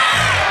about.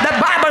 The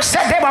Bible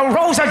said there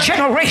arose a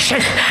generation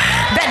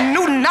that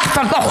knew not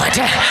the Lord.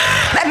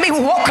 Let me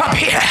walk up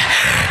here.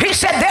 He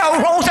said there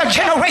arose a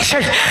generation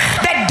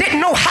that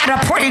didn't know how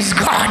to praise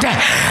God.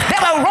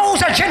 There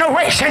arose a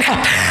generation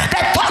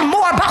that thought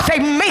more about their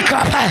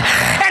makeup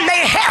and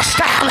their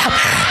hairstyle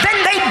than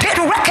they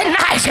did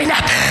recognizing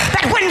that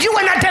when you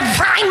in a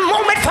divine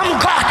moment from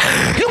God,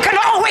 you can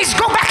always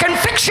go back and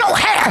fix your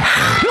hair.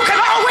 You can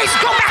always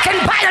go back and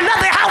buy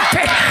another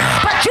outfit,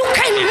 but you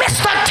can't miss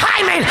the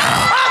timing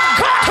of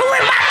God. Who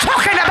am I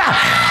talking about?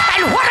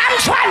 And what I'm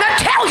trying to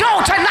tell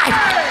y'all tonight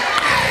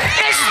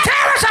is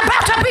there is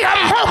about to be a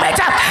moment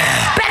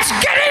that's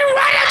getting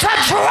ready to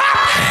drop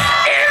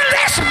in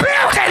this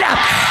building,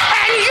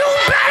 and you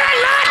better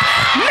not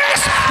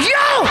miss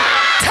your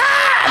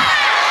time.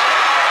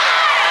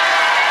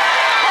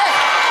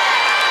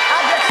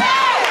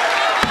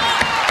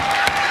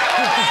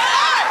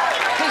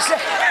 He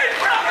said,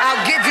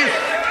 I'll give you.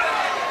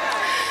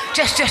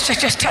 Just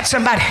touch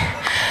somebody.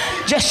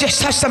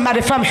 Just touch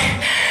somebody for me.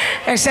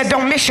 And said,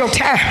 don't miss your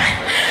time.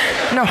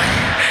 No.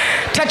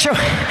 Touch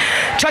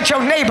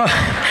your neighbor.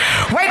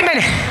 Wait a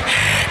minute.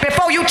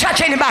 Before you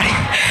touch anybody,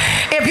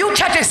 if you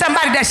touching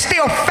somebody that's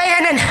still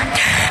fanning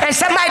and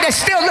somebody that's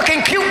still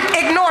looking cute,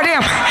 ignore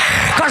them.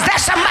 Because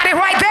that's somebody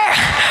right there.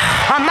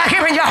 I'm not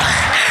hearing y'all.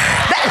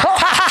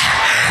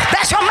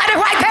 That's somebody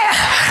right there.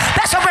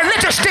 That's a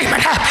religious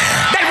demon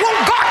that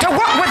want God to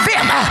work with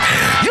them.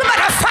 You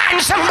better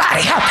find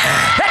somebody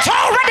that's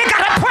already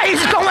got a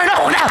praise going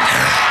on.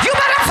 You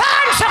better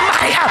find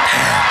somebody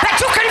that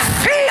you can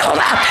feel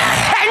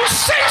and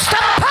sense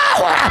the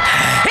power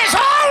is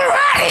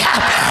already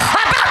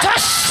about to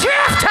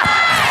shift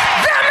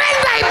them in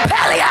their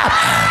belly.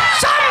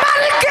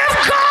 Somebody give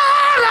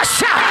God a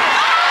shout.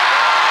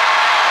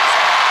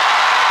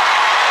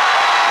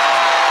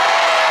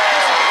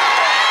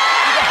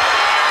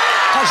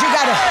 Because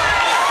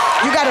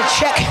you gotta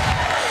check.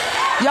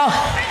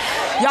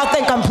 Y'all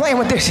think I'm playing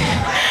with this,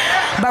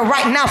 but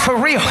right now for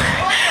real,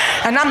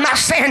 and I'm not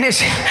saying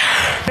this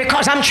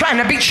because I'm trying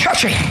to be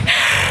churchy,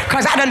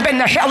 because I done been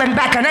to hell and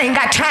back and I ain't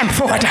got time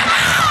for it.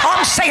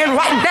 I'm saying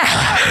right now,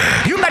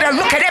 you better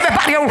look at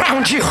everybody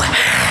around you,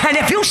 and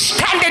if you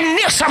standing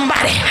near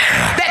somebody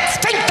that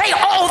think they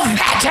all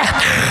that,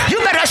 you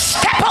better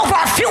step over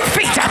a few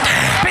feet,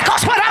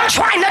 because what I'm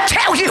trying to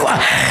tell you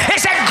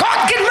is that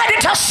God getting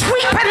ready to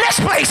sweep in this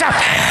place,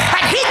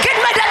 and he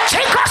getting ready to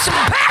take us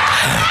back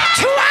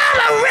to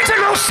our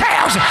original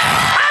selves.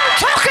 I'm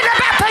talking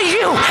about the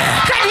you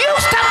that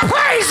used to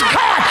praise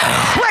God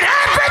with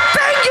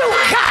everything you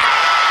got.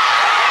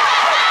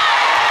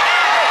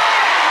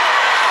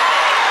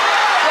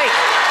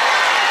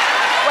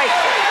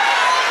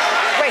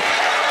 Wait.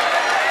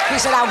 He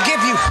said, I'll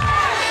give you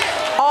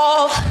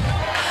all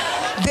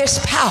this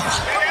power.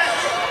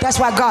 That's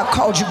why God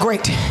called you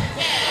great.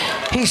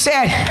 He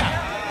said,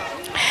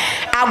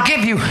 I'll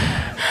give you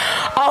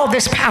all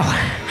this power,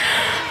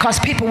 because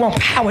people want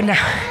power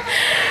now.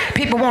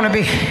 People want to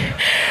be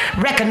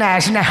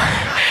recognized now.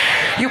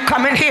 You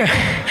come in here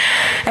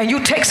and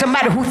you take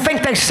somebody who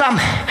think they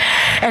something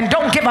and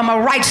don't give them a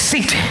right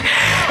seat,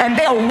 and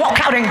they'll walk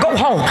out and go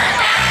home,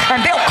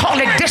 and they'll call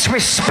it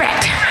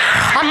disrespect.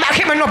 I'm not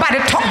hearing nobody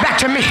talk back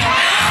to me.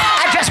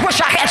 I just wish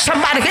I had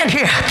somebody in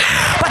here.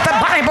 But the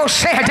Bible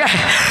said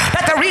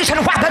that the reason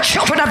why the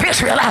children of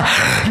Israel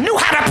knew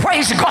how to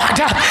praise God,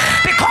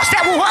 because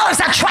there was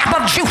a tribe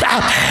of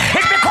Judah,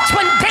 is because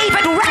when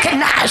David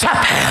recognized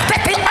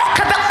that the Ark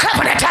of the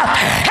Covenant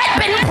had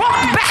been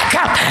brought back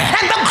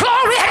and the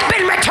glory had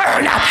been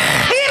returned,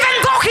 even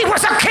though he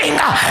was a king,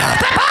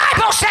 the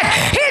Bible said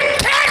he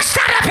danced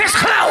out of his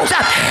clothes.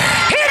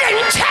 He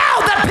didn't tell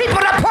the people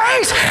to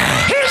praise,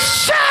 he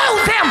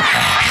showed them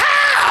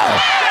how.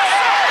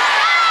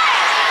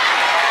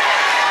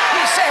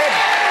 He said,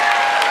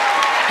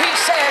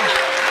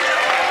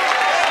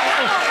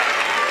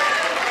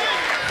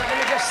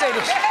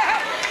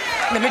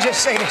 let me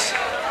just say this.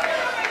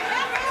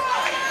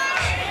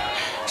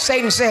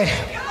 Satan said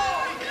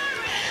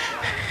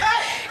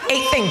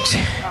 8 things,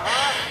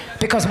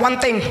 because one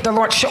thing the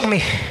Lord showed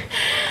me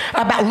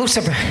about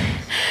Lucifer,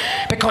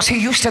 because he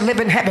used to live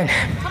in heaven,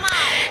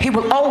 he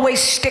will always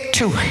stick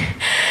to,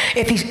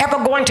 if he's ever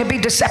going to be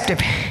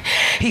deceptive,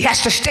 he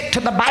has to stick to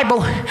the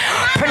Bible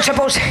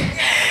principles.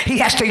 He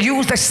has to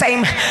use the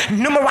same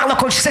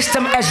numerological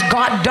system as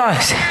God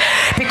does,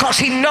 because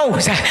he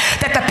knows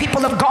that the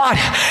people of God,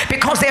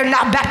 because they're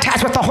not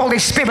baptized with the Holy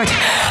Spirit,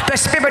 the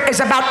Spirit is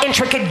about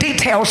intricate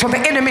details. So the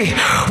enemy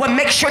will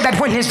make sure that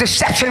when his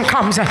deception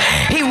comes,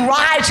 he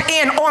rides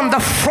in on the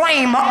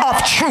frame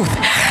of truth.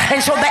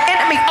 And so the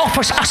enemy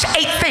offers us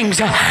 8 things,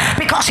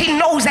 because he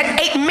knows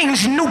that 8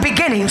 means new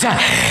beginnings.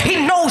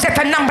 He knows that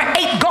the number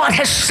 8, God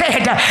has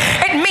said,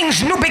 it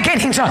means new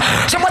beginnings.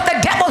 So what the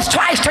devil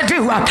tries to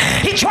do,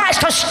 he tries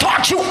to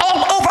start you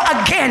all over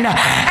again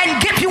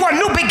and give you a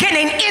new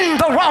beginning in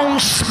the wrong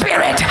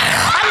spirit.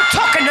 I'm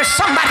talking to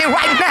somebody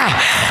right now.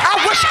 I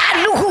wish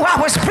I knew who I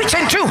was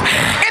preaching to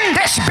in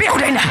this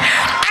building.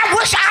 I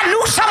wish I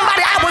knew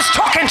somebody I was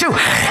talking to.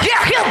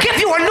 Yeah, he'll give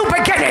you a new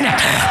beginning,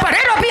 but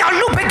it'll be a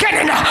new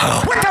beginning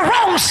with the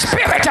wrong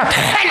spirit,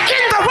 and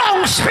in the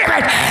wrong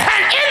spirit,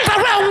 and in the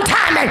wrong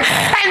timing,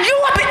 and you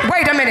will be,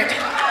 wait a minute.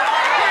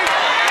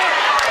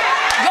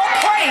 Your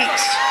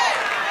praise.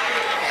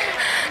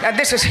 Now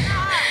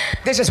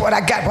this is what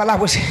I got while I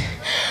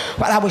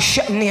was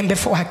shutting in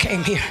before I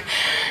came here.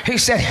 He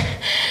said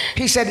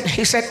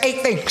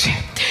 8 things.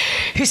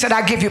 He said,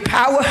 I give you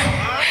power,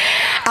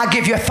 I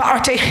give you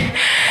authority.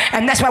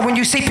 And that's why when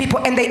you see people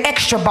and they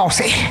extra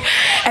bossy,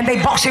 and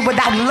they bossy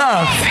without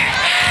love,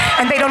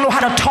 and they don't know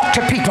how to talk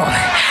to people,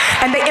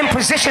 and they in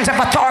positions of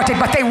authority,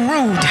 but they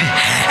rude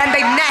and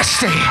they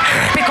nasty,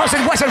 because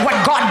it wasn't what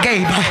God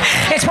gave,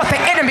 it's what the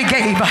enemy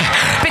gave,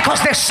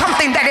 because there's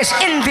something that is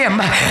in them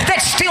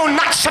that's still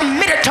not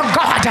submitted to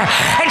God,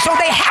 and so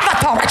they have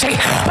authority,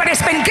 but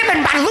it's been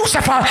given by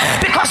Lucifer,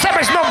 because there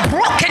is no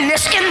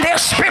brokenness in their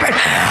spirit.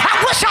 I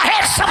wish I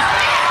had some,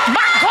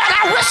 my God,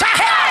 I wish I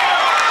had,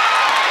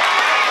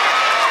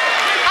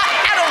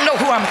 I don't know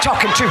who I'm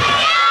talking to.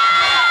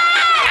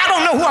 I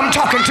don't know who I'm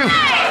talking to.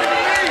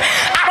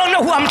 I don't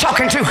know who I'm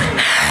talking to.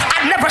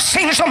 I've never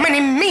seen so many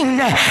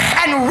mean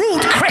and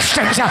rude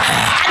Christians.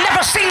 I've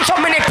never seen so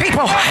many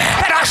people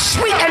that are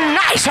sweet and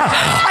nice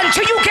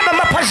until you give them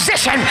a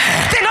position.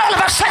 Then all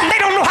of a sudden they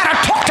don't know how to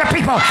talk to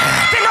people.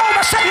 Then all of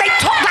a sudden they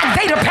talk like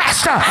they the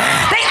pastor.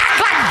 They act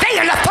like they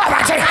in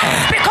authority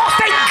because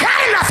they got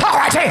an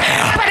authority,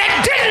 but it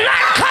did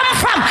not come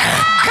from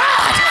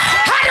God.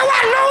 How do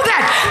I know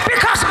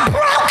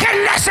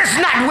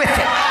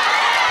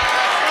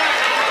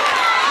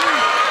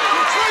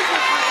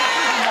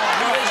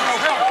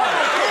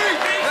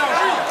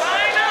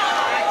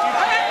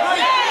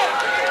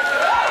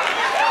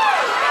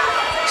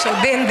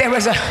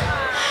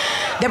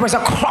there was a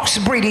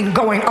crossbreeding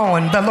going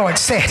on, the Lord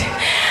said.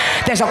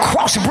 There's a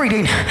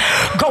crossbreeding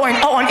going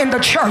on in the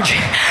church,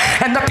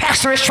 and the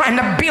pastor is trying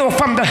to build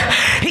from the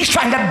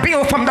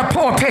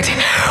pulpit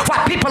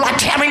while people are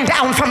tearing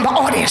down from the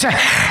audience.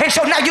 And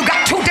so now you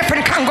got two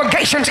different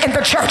congregations in the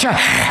church,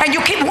 and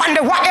you keep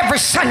wondering why every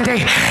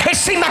Sunday it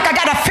seems like I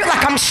gotta feel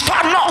like I'm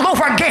starting all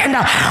over again.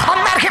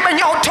 I'm not hearing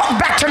y'all talk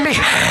back to me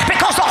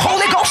because the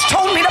Holy Ghost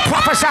told me to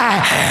prophesy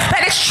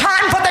that it's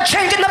time for the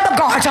changing of the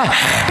guards,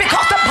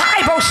 because the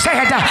Bible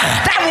said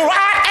that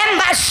rod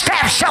and thy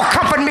staff shall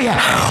comfort me,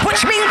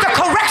 which means the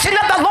correction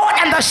of the Lord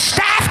and the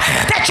staff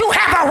that you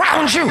have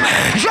around you,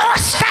 your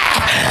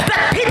staff, the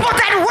people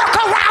that work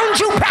around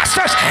you,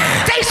 pastors,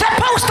 they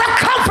supposed to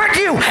comfort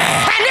you,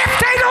 and if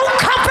they don't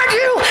comfort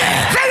you,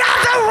 they are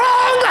the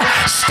wrong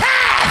staff.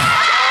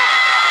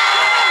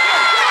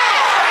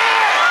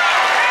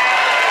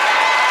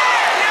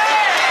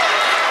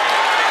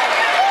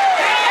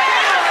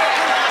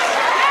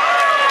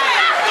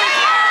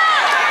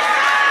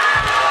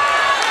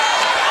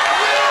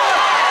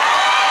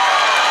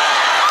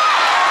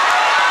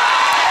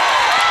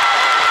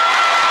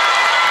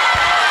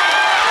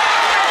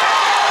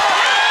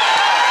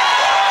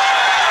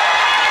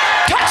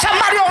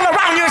 Somebody all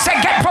around you and say,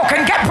 get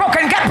broken, get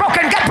broken, get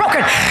broken, get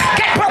broken,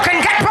 get broken,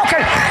 get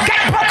broken,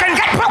 get broken,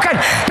 get broken.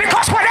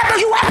 Because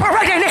whatever you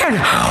operating in,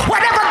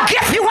 whatever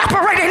gift you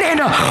operating in,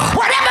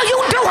 whatever you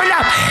doing,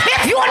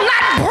 if you're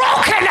not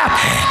broken,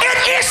 it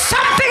is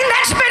something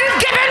that's been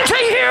given to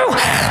you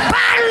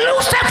by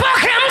Lucifer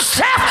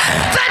himself,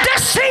 the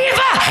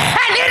deceiver,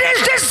 and it is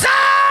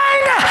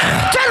designed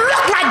to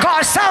look like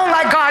God, sound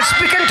like God,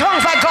 speak in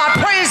tongues like God,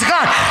 praise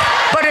God,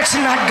 but it's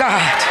not God.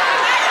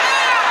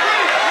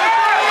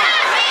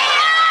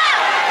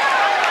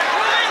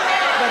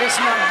 It's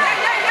not God.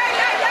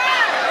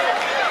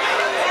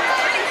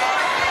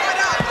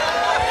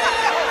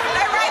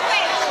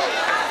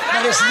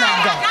 But it's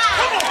not God.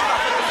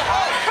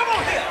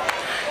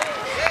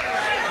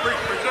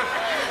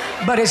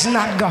 But it's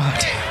not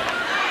God.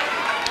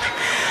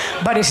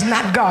 But it's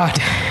not God.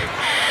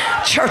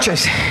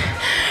 Churches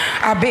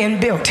are being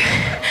built,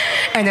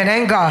 and it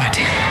ain't God.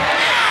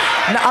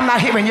 No, I'm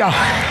not hearing y'all.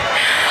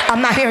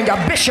 I'm not hearing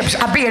y'all. Bishops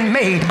are being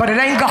made, but it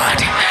ain't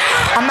God.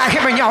 I'm not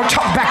hearing y'all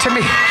talk back to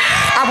me.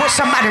 I wish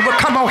somebody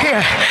would come on here.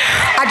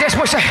 I just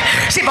wish,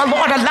 see, the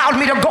Lord allowed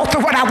me to go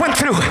through what I went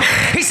through.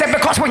 He said,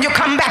 because when you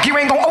come back, you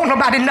ain't going to owe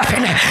nobody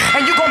nothing.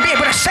 And you're going to be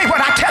able to say what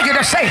I tell you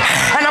to say.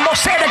 And I'm going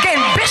to say it again,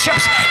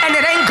 bishops, and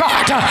it ain't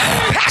God.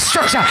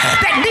 Pastors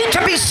that need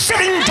to be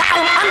sitting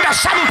down under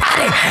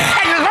somebody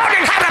and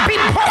learning how to be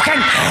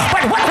broken.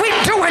 But what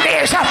we're doing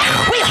is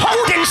we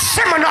holding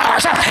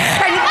seminars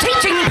and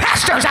teaching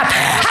pastors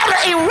how to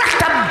erect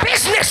the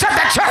business of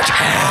the church.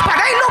 But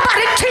ain't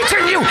nobody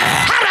teaching you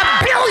how to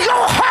build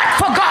your heart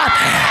for God.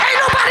 Ain't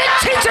nobody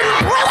teaching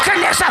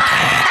brokenness.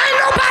 Ain't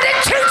nobody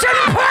teaching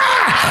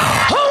prayer.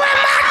 Who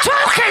am I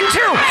talking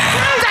to?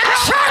 The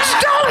church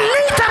don't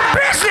need the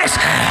business.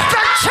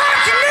 The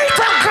church needs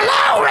the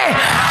glory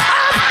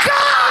of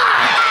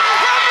God.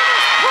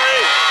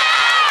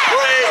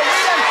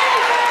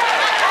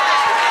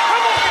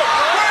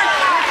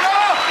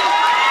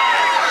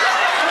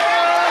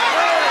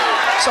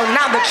 So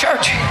now the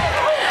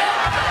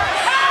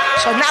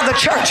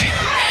church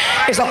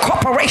is a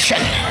corporation.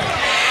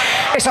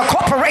 It's a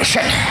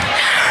corporation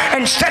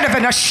instead of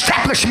an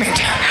establishment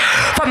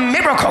for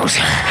miracles.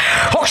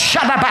 Oh,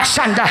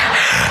 Shalabasanda.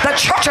 The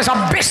church is a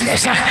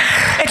business.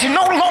 It's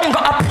no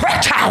longer a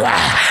prayer tower.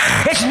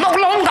 It's no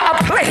longer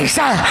a place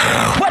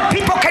where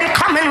people can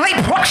come and lay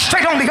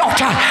prostrate on the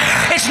altar.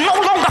 It's no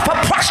longer for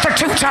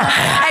prostitutes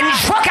and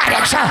drug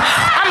addicts.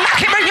 I'm not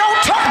hearing y'all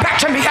talk back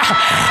to me.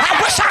 I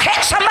wish I had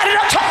somebody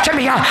to talk to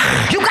me.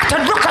 You got to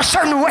look a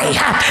certain way.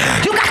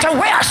 You got to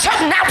wear a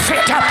certain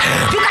outfit.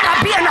 You got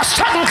to be in a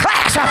certain class.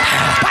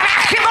 But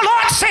I hear the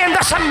Lord saying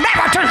the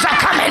Samaritans are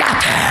coming.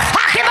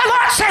 I hear the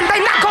Lord saying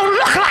they're not going to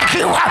look like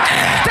you.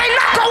 They're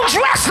not going to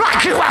dress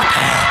like you.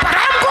 But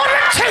I'm going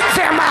to take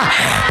them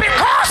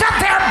because of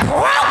their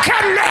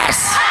brokenness.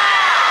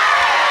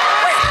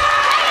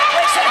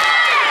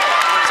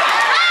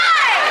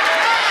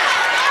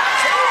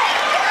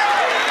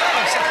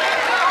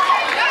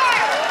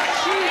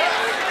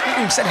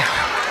 Sit down.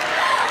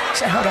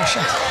 Say, hold on,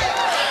 shut.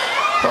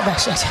 Go back,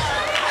 shut.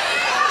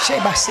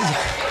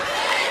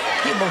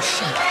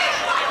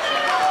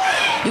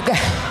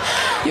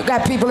 You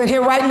got people in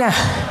here right now.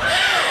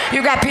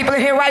 You got people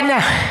in here right now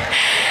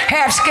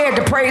half scared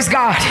to praise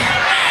God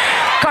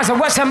because of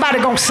what somebody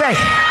gonna say.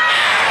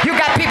 You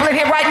got people in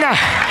here right now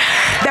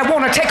that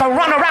want to take a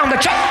run around the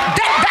church.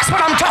 That's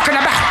what I'm talking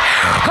about,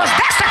 because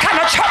that's the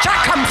kind of church I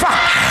come from.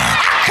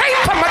 I came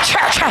from a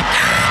church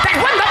that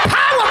when the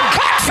power of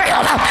God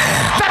failed,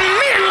 the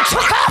men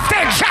took off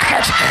their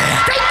jackets,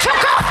 they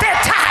took off their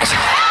ties.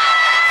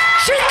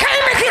 She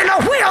came in here in a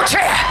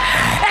wheelchair,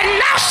 and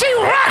now she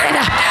running.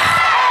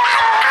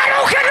 I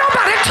don't hear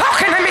nobody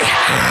talking to me.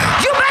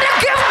 You better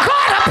give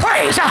God a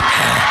praise,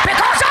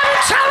 because I'm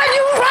telling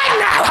you right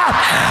now,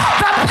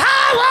 the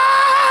power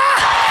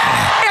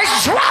is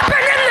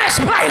dropping in this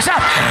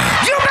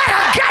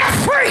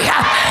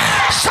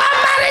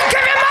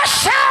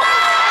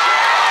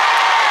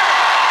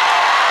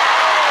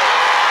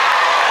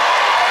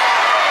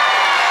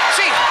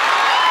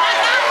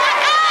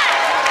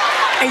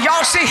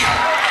y'all see?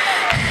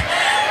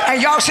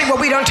 And y'all see what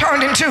we done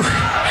turned into?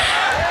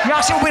 Y'all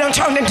see what we done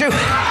turned into?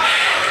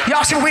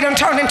 Y'all see what we done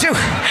turned into?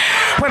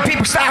 When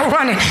people start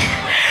running,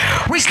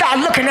 we start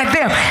looking at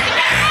them.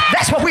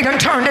 That's what we done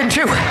turned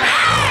into.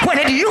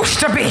 When it used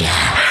to be,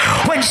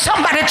 when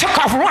somebody took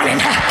off running,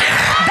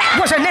 that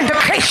was an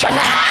indication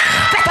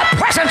that the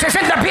presence is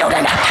in the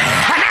building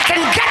and I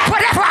can get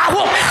whatever I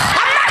want.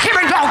 I'm not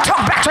hearing y'all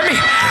talk back to me.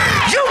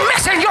 You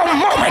missing your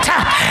moment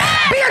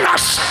being a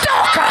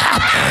stalker.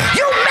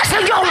 You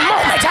missing your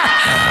moment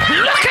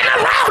looking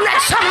around at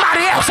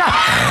somebody else.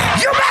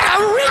 You better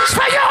reach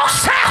for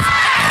yourself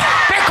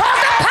because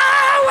the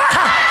power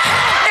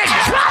is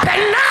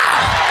dropping now.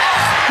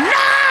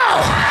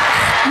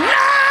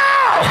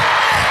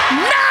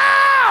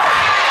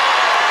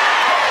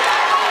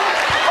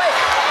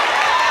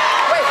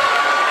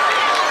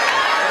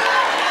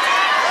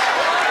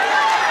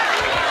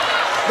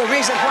 The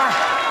reason why,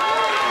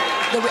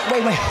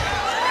 wait,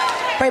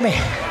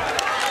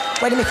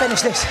 let me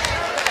finish this,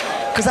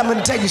 because I'm going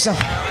to tell you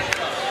something.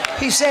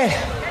 He said,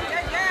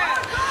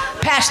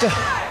 Pastor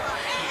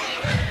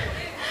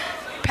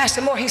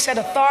Moore, he said,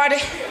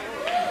 authority,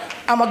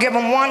 I'm going to give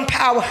them 1,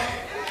 power,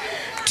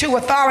 2,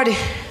 authority,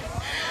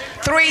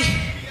 3,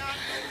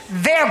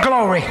 their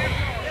glory.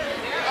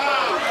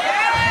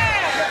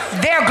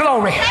 Their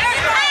glory.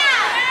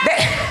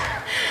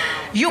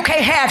 You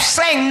can't have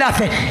saying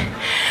nothing.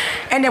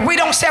 And if we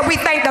don't say we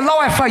thank the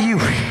Lord for you,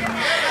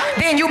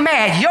 then you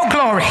mad. Your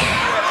glory.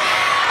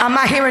 I'm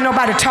not hearing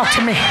nobody talk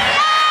to me.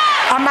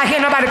 I'm not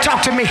hearing nobody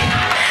talk to me.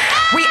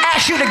 We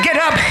ask you to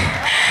get up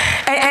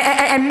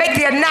and make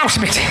the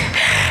announcement.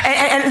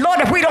 And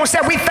Lord, if we don't say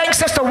we thank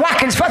Sister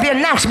Watkins for the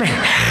announcement,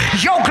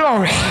 your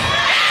glory.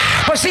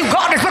 But see,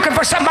 God is looking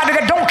for somebody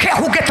that don't care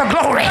who gets the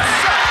glory.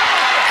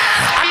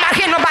 I'm not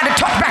hearing nobody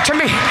talk back to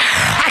me.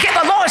 I hear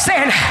the Lord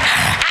saying,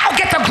 I'll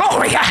get the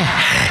glory.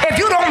 If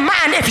you don't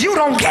mind, if you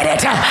don't get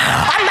it,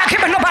 I'm not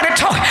hearing nobody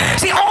talk.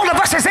 See, all of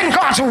us is in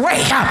God's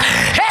way.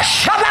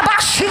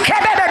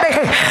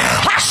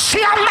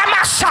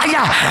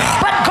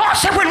 But God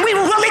said when we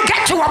really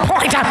get to a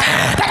point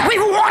that we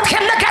want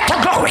him to get the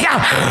glory,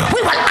 we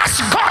will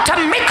ask God to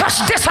make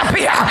us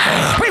disappear.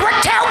 We will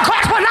tell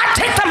God when I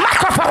take the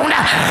microphone,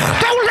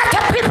 don't let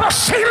the people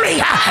see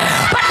me,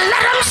 but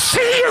let them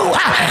see you.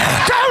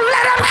 Don't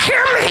let them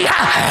hear me,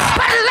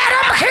 but let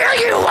them hear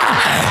you.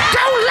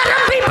 Don't let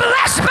them be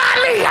blessed by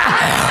me,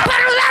 but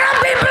let them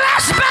be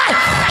blessed by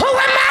who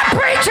am I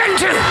preaching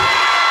to?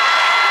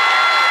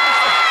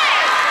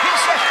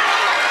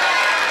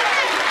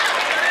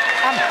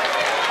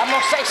 I'm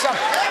going to say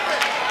something.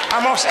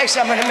 I'm going to say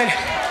something in a minute.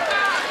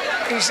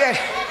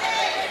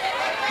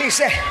 He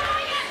said,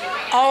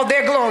 all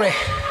their glory,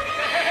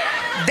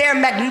 their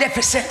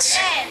magnificence,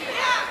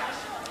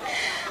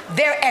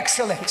 their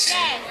excellence,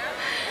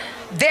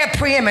 their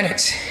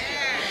preeminence,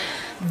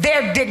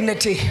 their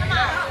dignity,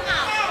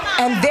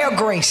 and their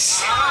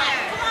grace.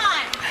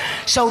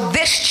 So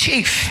this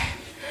chief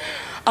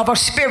of a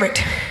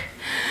spirit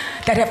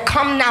that have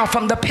come now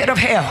from the pit of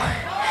hell,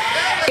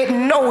 it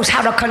knows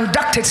how to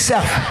conduct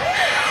itself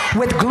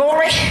with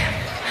glory,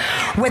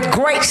 with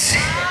grace,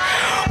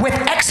 with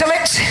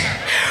excellence,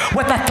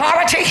 with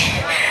authority.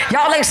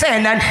 Y'all ain't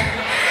saying nothing.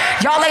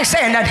 Y'all ain't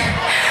saying nothing.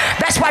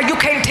 That's why you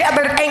can't tell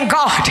that it ain't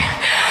God.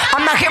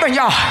 I'm not hearing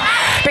y'all,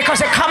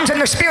 because it comes in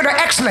the spirit of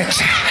excellence.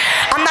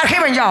 I'm not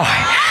hearing y'all.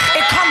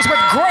 It comes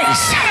with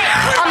grace.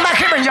 I'm not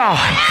hearing y'all.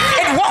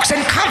 It walks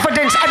in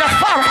confidence and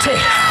authority.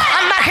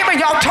 I'm not hearing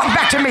y'all talk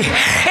back to me.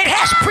 It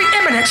has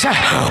preeminence,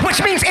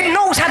 which means it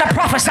knows how to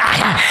prophesy.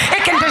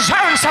 It can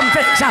discern some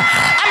things.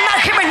 I'm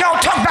not hearing y'all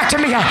talk back to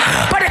me.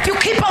 But if you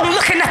keep on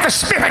looking at the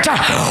spirit,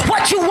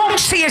 what you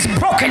won't see is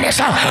brokenness.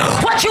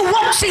 What you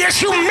won't see is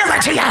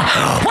humility.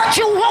 What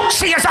you won't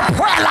see is a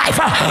prayer life.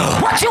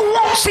 What you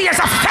won't see is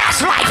a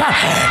fast life.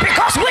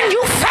 Because when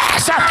you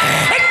fast,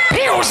 it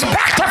peels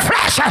back to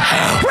flesh.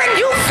 When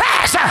you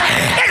fast,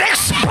 it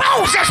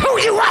exposes who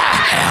you are.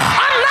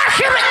 I'm not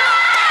hearing.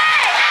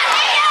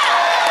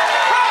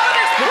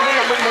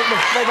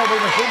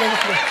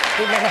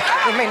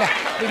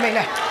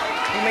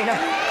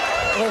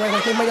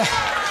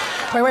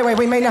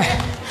 We may not.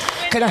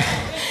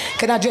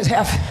 Can I just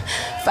have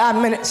 5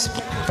 minutes?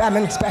 5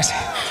 minutes, Pastor.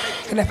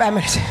 Can I have 5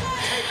 minutes?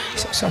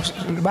 So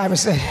the Bible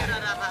said,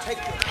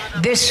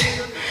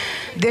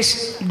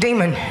 this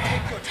demon,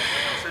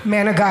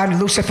 man of God,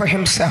 Lucifer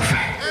himself,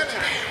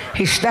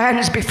 he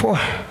stands before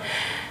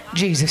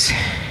Jesus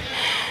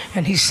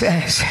and he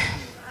says,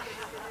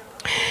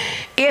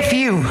 if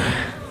you,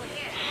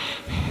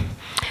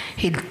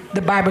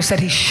 the Bible said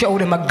he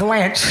showed him a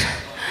glance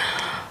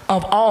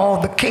of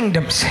all the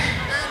kingdoms.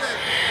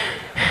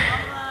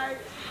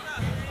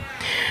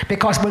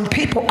 Because when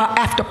people are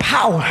after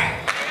power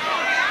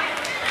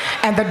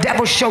and the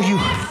devil show you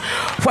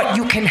what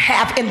you can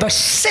have in the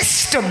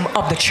system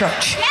of the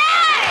church,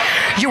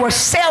 you will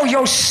sell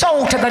your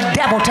soul to the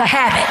devil to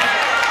have it.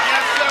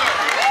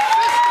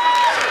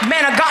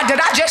 Man of God, did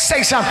I just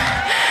say something?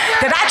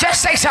 Did I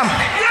just say something?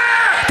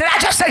 Did I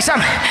just say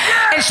something?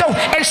 And so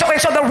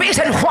the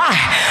reason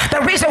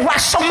why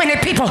so many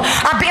people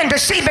are being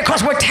deceived,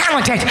 because we're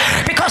talented,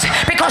 because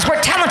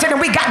we're talented and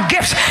we got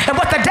gifts. And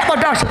what the devil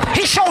does,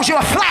 he shows you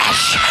a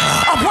flash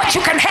of what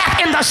you can have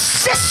in the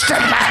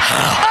system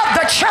of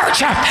the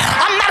church.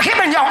 I'm not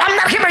hearing y'all,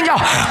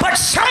 but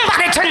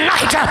somebody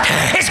tonight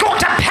is going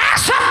to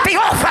pass up the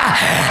offer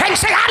and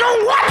say, I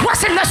don't want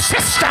what's in the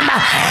system.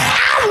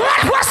 I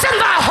want what's in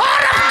the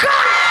heart of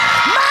God.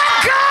 My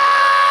God!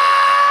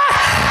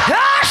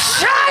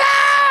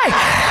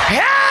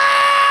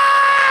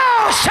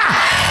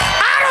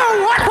 I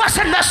don't want what's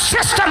in the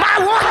system. I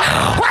want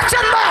what's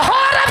in the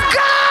heart of God.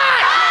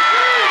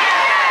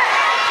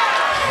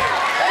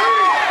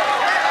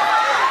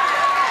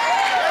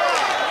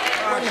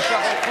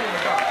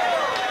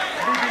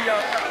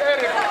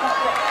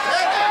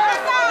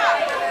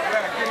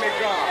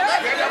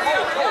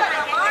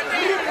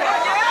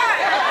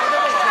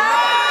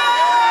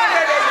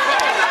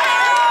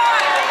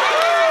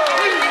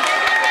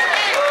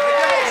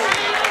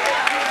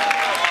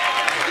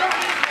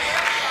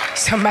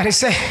 Somebody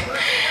say,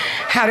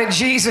 how did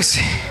Jesus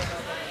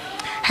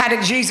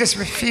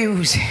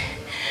refuse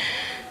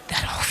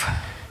that offer?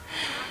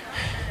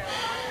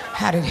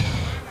 How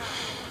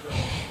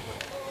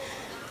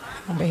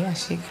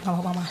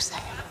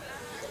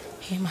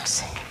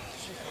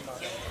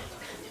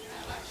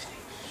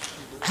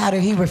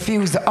did he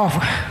refuse the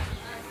offer?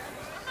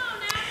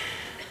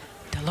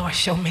 The Lord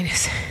showed me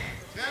this.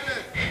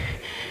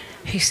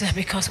 He said,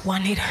 because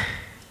Juanita,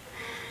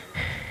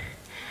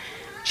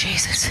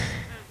 Jesus,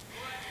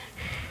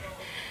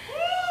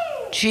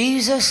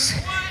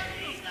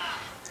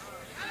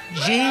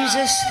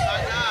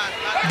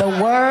 the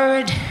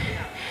word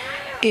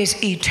is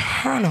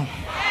eternal.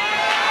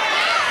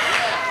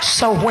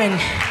 So when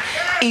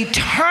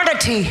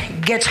eternity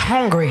gets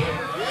hungry,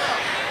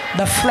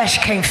 the flesh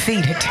can't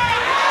feed it.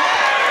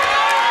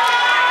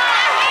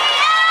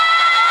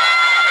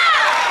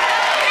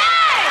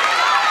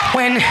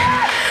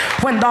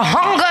 When the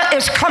hunger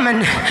is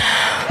coming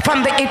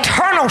from the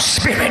eternal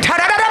spirit, it's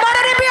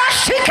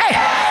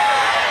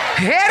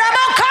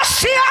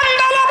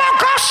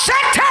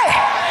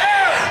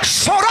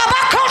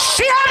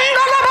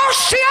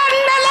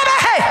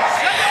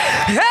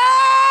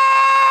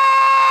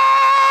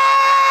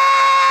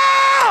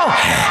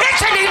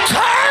an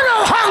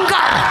eternal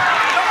hunger.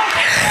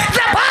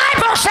 The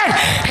Bible said,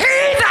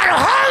 he that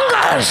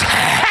hungers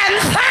and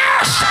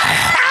thirsts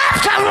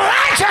after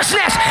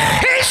righteousness,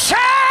 he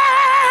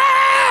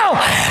shall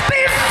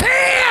be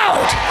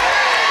filled.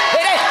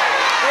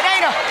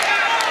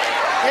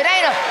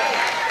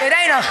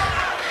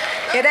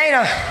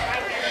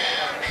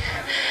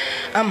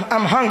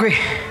 I'm hungry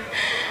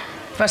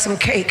for some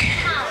cake,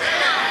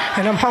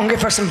 and I'm hungry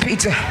for some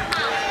pizza.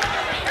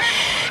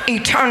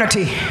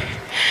 Eternity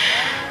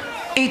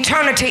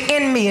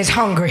in me is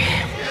hungry,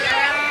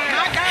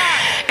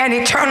 and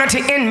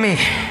eternity in me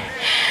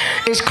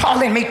is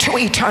calling me to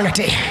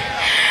eternity,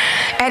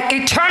 and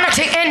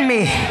eternity in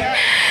me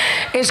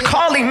is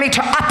calling me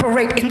to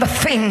operate in the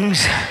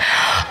things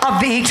of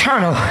the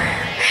eternal.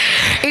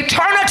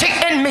 Eternity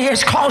in me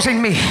is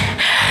causing me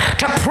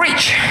to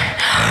preach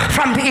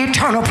from the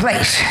eternal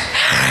place.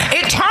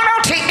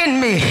 Eternity in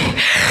me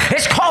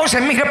is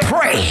causing me to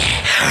pray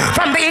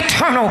from the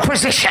eternal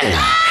position.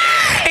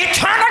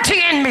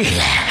 Eternity in me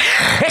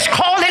is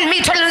calling me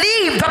to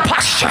leave the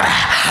posture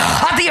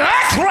of the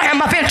earth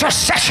realm of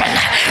intercession.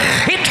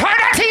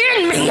 Eternity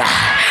in me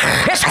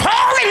is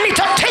calling me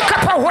to take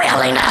up a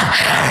wailing.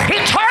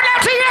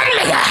 Eternity in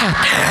me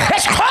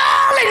is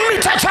calling me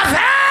to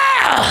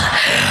travail.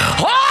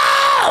 Oh!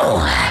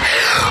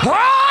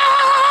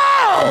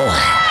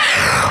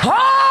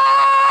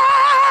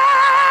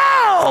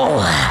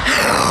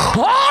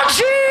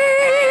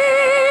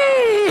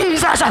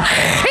 Jesus!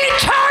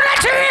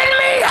 Eternity in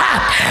me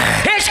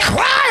is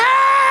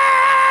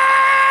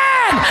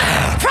crying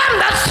from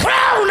the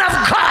throne of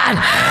God,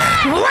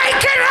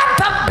 waking up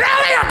the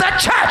belly of the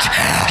church.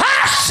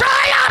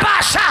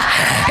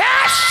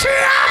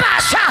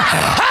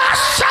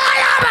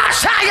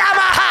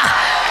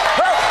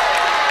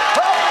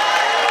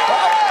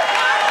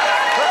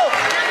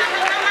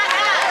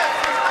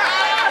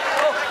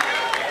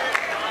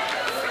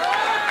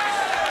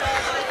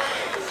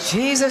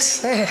 Jesus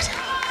said,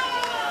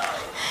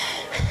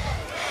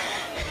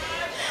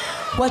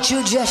 what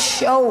you just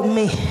showed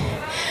me,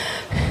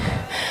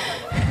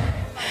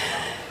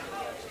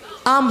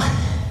 I'm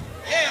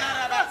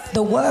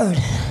the Word.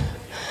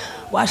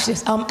 Watch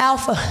this. I'm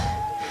Alpha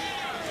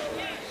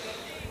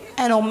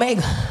and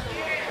Omega.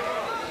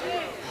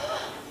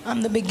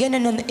 I'm the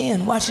beginning and the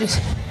end. Watch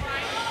this.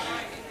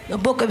 The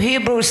book of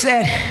Hebrews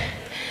said,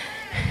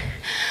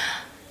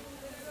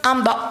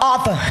 I'm the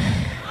author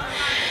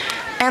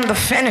and the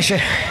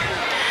finisher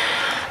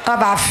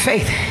of our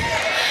faith.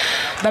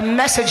 The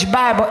Message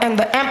Bible and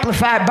the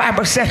Amplified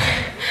Bible said,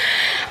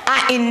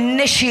 I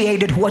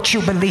initiated what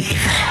you believe.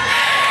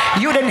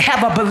 You didn't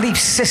have a belief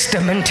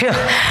system until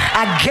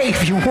I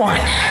gave you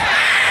one.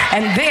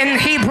 And then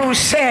Hebrews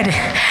said,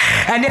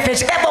 and if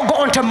it's ever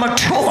going to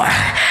mature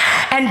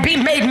and be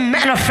made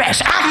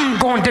manifest, I'm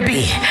going to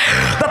be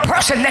the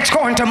person that's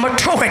going to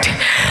mature it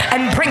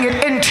and bring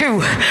it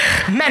into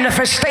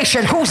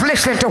manifestation. Who's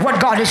listening to what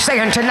God is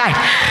saying tonight?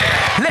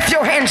 Lift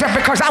your hands up,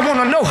 because I want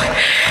to know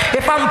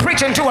if I'm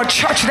preaching to a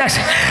church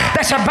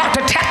that's about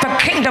to tap the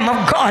kingdom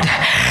of God.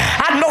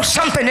 I know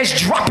something is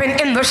dropping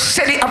in the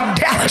city of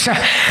Dallas.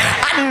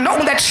 I know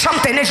that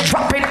something is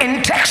dropping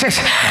in Texas,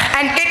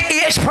 and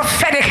it is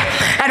prophetic.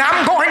 And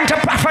I'm going to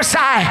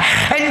prophesy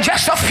in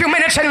just a few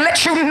minutes and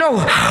let you know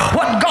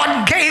what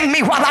God gave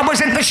me while I was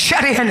in the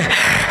shut-in.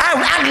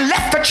 I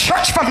left the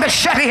church from the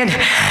shut-in,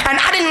 and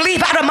I didn't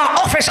leave out of my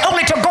office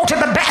only to go to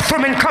the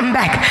bathroom and come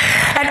back.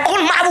 And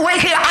on my way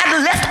here,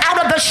 I left out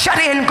of the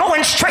shut-in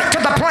going straight to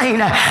the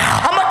plane.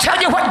 I'm going to tell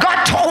you what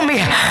God told me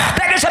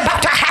that is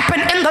about to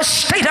happen in the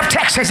state of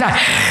Texas.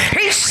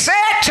 He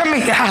said to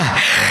me,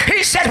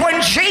 he said,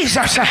 when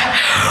Jesus,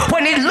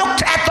 when he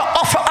looked at the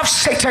offer of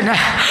Satan,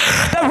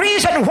 the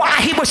reason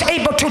why he was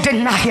able to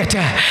deny it,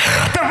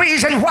 the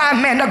reason why,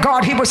 man of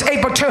God, he was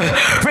able to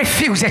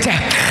refuse it,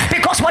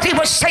 because what he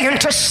was saying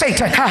to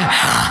Satan,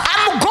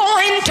 I'm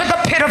going to the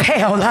pit of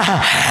hell.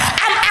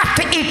 I'm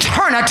after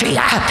eternity.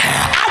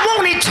 I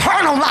want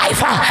eternal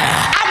life.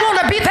 I want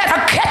to be there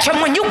to catch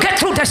him when you get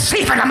through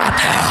deceiving him.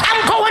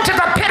 I'm going to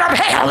the pit of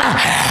hell.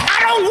 I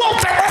don't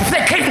want the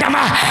earthly kingdom.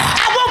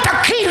 I want the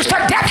keys to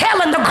death,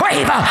 hell, and the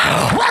grave.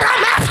 What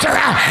I'm after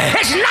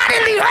is not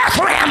in the earth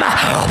realm.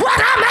 What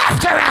I'm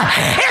after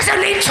is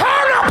an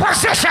eternal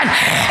position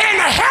in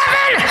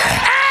heaven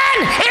and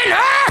in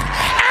earth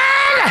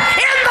and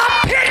in the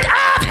pit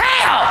of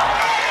hell.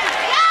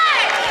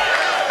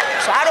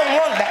 So I don't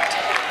want that.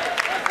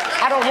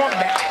 I don't want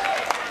that.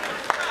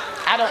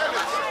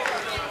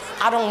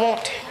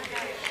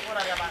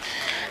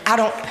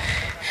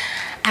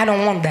 I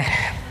don't want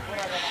that.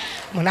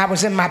 When I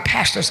was in my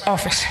pastor's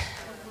office,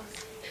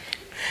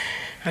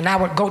 and I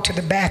would go to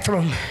the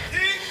bathroom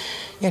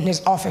in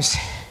his office,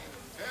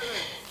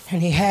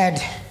 and he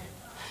had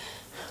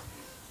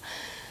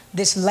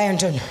this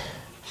lantern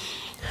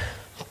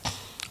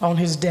on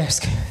his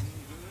desk.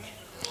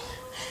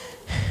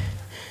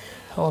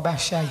 Oh,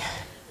 Bashaya.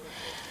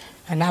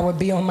 And I would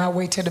be on my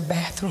way to the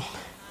bathroom,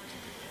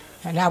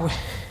 and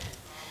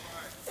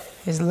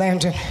his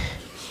lantern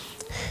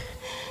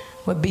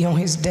would be on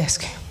his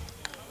desk,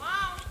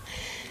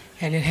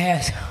 and it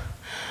has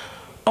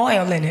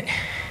oil in it.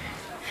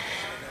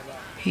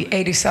 He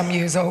 80-some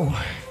years old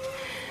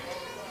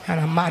and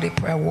a mighty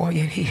prayer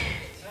warrior.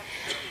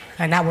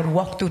 And I would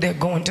walk through there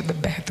going to the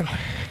bathroom.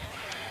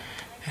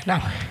 And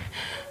I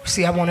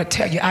want to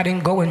tell you, I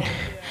didn't go, and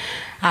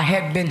I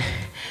had been,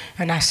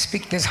 and I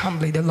speak this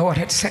humbly, the Lord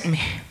had sent me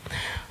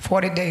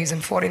 40 days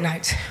and 40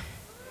 nights.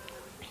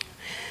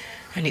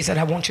 And he said,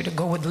 I want you to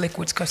go with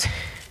liquids because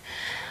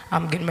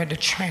I'm getting ready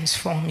to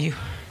transform you.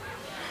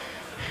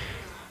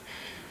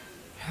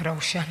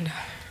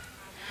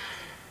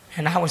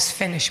 And I was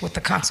finished with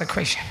the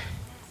consecration.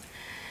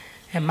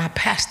 And my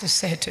pastor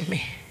said to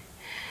me,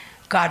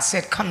 God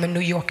said, come to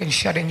New York and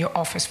shut in your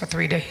office for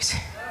 3 days.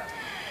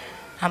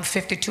 I'm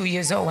 52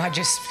 years old. I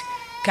just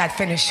got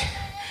finished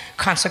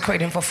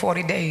consecrating for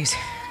 40 days.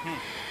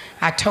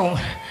 I told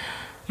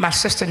my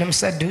sister and them,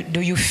 said,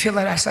 do you feel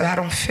it? I said, I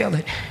don't feel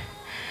it.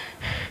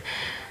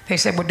 They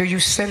said, well, do you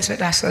sense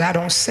it? I said, I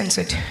don't sense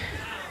it,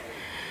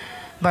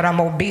 but I'm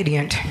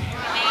obedient.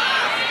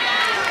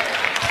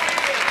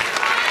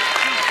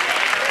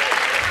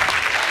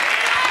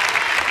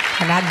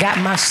 And I got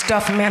my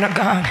stuff, man of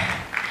God.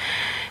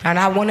 And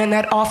I went in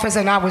that office,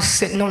 and I was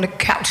sitting on the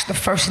couch the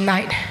first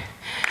night,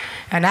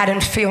 and I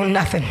didn't feel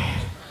nothing.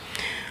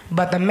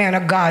 But the man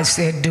of God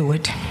said, do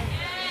it.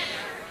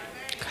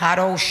 What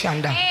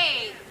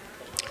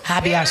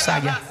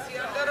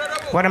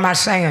am I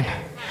saying?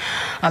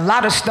 A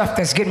lot of stuff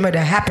that's getting ready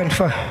to happen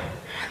for,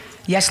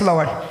 yes,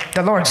 Lord.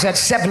 The Lord said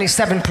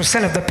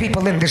 77% of the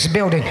people in this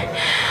building.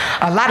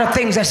 A lot of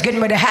things that's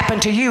getting ready to happen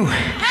to you.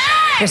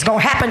 It's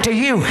going to happen to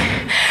you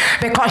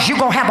because you're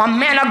going to have a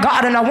man of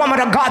God and a woman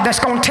of God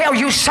that's going to tell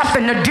you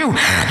something to do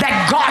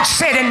that God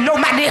said, and no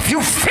matter if you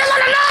feel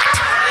it or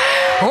not.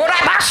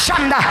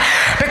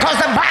 Because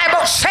the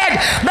Bible said,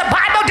 the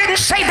Bible didn't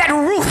say that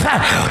Ruth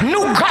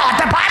knew God.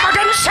 The Bible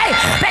didn't say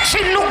that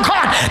she knew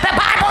God. The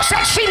Bible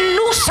said she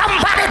knew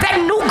somebody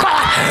that knew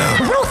God.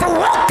 Ruth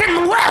walked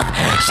in wealth.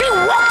 She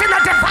walked in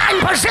a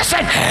divine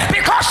position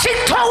because she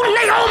told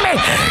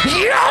Naomi,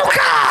 your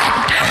God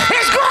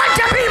is going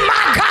to be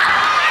my God.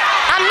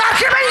 I'm not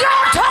giving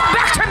y'all talk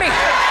back to me.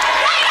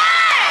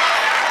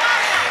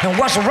 And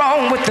what's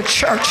wrong with the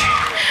church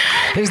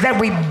is that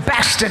we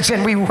bastards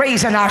and we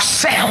raising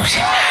ourselves.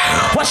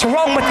 What's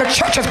wrong with the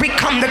church is we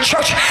come to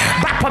church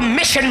by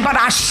permission, but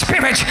our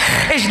spirit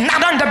is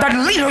not under the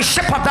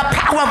leadership of the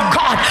power of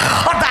God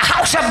or the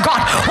house of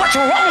God. What's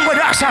wrong with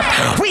us?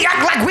 We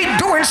act like we're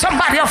doing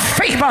somebody a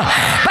favor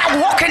by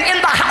walking in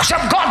the house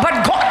of God,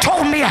 but God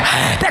told me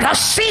that a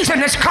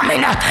season is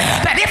coming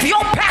that if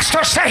your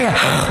pastor say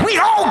we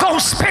all go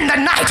spend the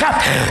night,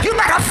 you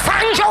better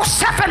find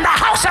yourself in the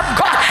house of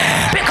God,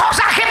 because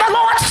I hear the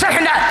Lord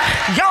saying that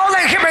y'all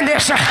ain't hearing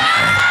this.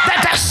 The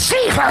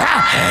deceiver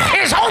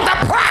is on the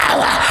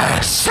prowl.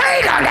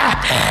 Satan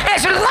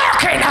is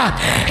lurking.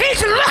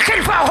 He's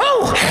looking for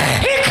who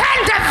he can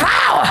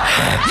devour.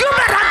 You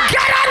better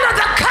get under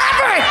the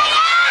covering.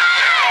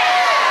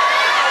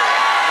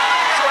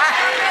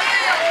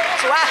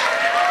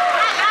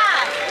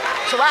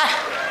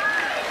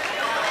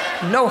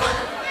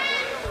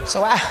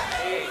 So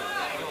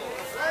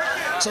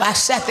I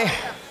sat there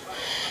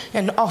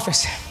in the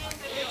office,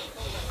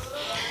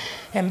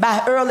 and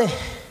by early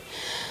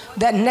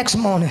that next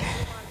morning,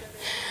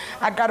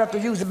 I got up to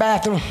use the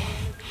bathroom,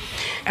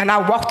 and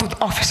I walked through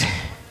the office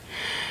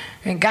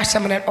and got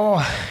some of that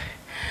oil.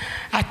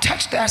 I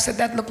touched it. I said,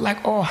 that looked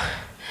like oil.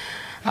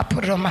 I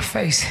put it on my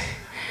face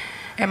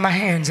and my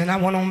hands, and I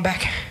went on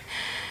back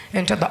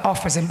into the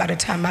office, and by the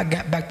time I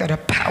got back there, the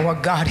power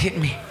of God hit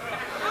me.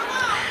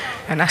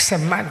 And I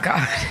said, my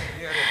God.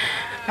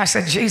 I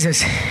said,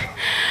 Jesus,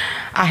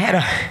 I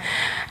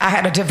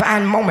had a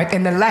divine moment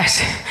in the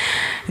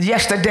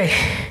yesterday.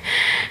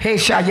 Hey,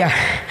 Shaya.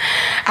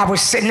 I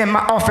was sitting in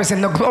my office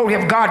in the glory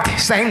of God.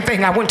 Same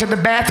thing. I went to the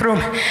bathroom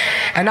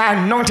and I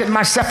anointed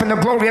myself and the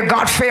glory of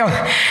God fell.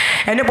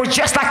 And it was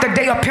just like the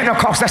day of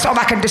Pentecost. That's all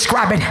I can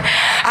describe it.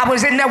 I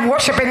was in there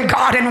worshiping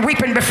God and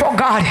weeping before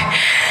God.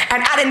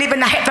 And I didn't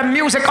even have the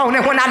music on.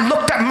 And when I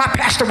looked up, my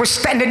pastor was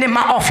standing in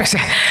my office.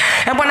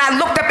 And when I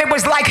looked up, it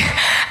was like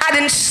I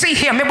didn't see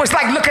him. It was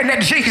like looking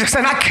at Jesus.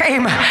 And I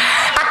came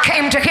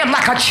to him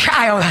like a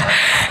child.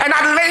 And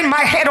I laid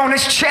my head on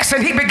his chest,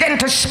 and he began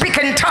to speak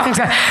in tongues.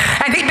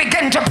 And he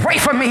began to pray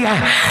for me.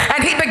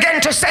 And he began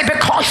to say,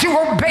 because you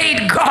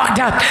obeyed God,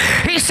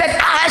 he said,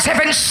 eyes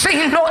haven't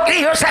seen nor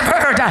ears have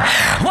heard.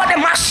 What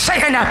am I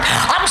saying?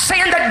 I'm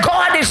saying that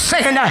God is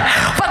saying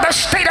for the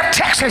state of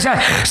Texas.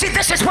 See,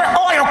 this is where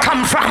oil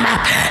come from.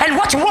 And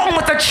what's wrong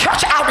with the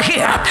church out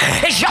here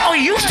is y'all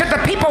used to the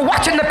people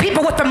watching the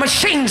people with the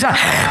machines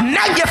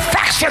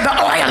manufacture the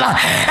oil.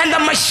 And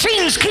the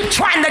machines keep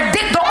trying to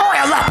dig the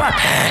oil up.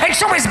 And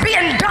so it's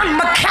being done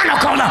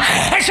mechanical.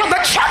 And so the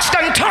church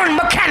done turned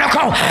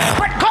mechanical.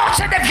 But God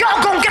said, if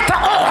y'all gonna get the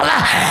oil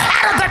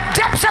out of the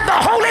depths of the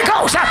Holy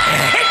Ghost,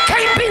 it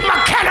can't be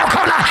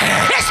mechanical.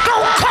 It's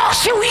gonna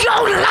cost you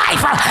your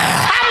life.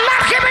 I'm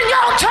not giving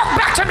y'all talk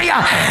back to me.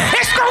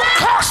 It's gonna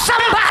cost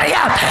somebody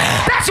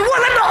that's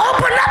willing to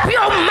open up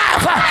your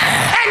mouth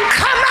and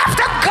come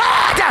after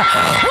God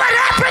with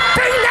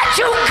everything that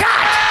you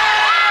got.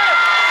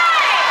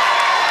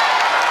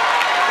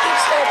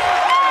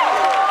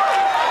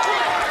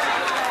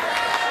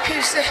 He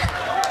said,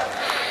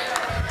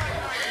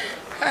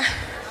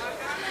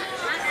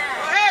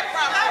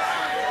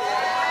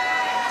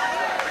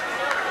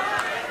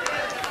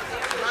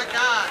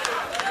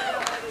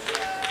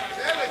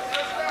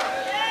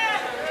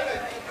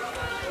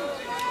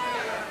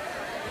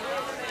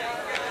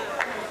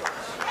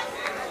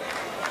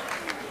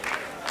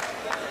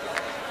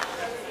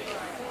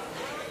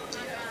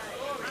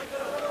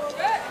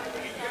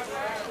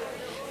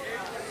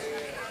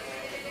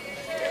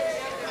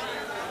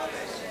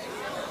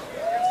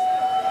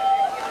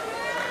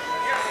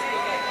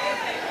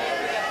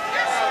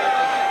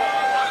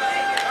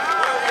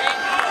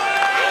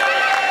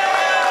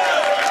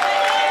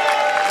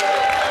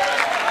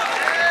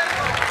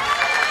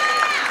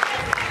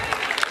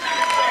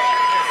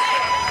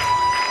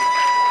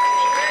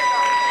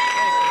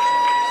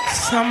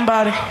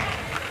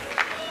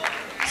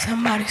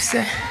 Somebody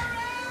said,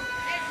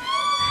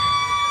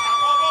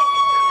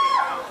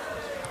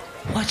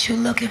 what you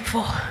looking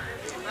for?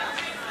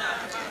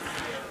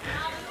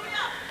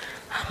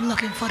 I'm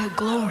looking for the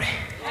glory.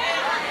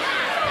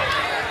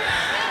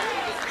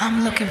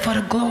 I'm looking for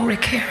the glory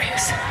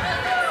carriers.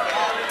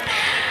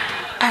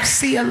 I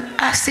see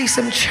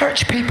some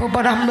church people,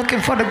 but I'm looking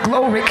for the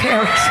glory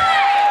carriers.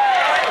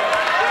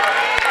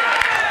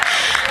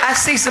 I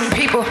see some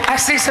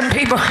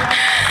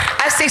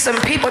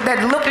people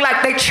that look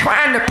like they're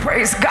trying to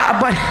praise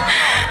God, but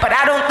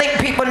I don't think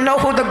people know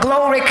who the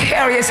glory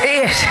carriers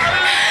is.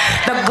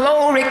 The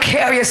glory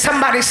carriers.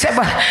 Somebody said,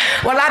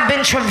 well, I've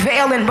been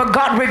travailing, but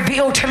God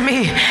revealed to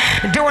me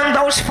during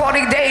those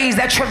 40 days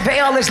that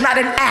travail is not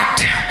an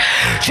act.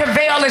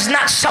 Travail is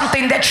not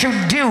something that you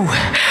do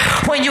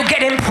when you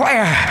get in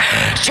prayer.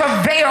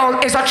 Travail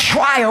is a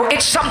trial.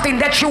 It's something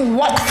that you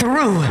walk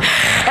through.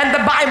 And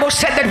the Bible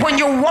said that when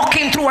you're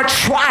walking through a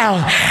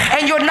trial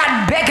and you're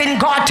not begging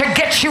God to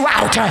get you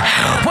out,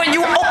 when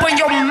you open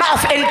your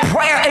mouth in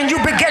prayer and you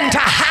begin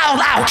to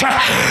howl out,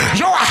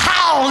 your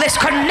howl is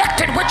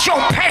connected with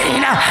your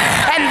pain,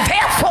 and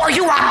therefore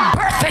you are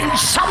birthing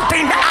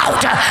something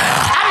out.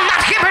 I'm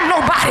not hearing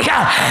nobody.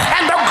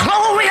 And the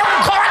glory of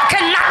God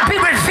cannot be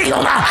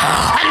revealed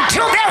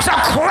until there's a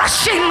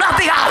crushing of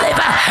the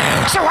olive.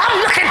 So I'm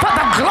looking for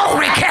the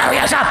glory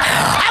carriers.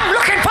 I'm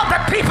looking for the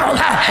people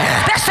that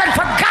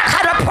forgot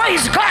how to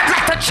praise God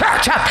like the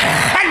church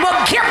and will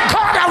give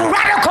God a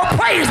radical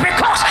praise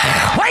because,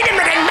 wait a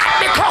minute, not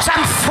because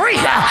I'm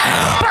free,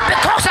 but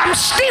because I'm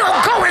still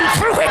going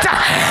through it,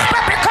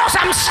 but because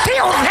I'm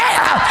still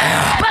there,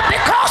 but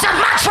because of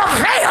my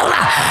travail,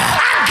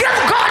 I give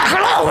God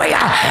glory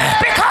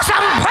because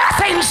I'm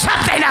birthing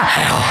something.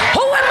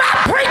 Who am I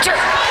preaching?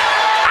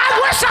 I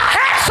wish I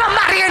had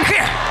somebody in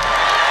here.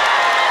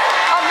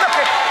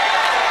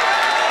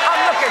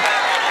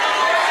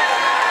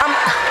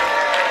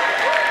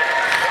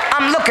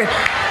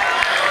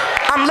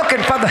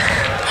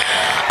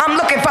 I'm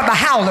looking for the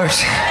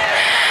howlers.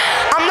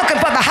 I'm looking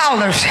for the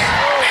howlers.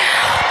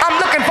 I'm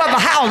looking for the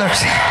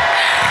howlers.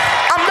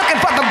 I'm looking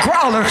for the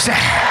growlers.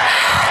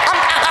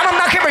 I'm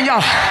not hearing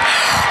y'all.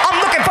 I'm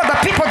looking for the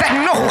people that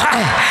know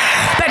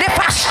that if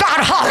I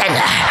start hollering,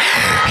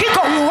 he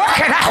gonna work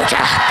it out.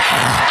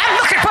 I'm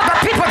looking for the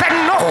people that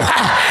know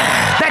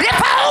that if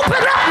I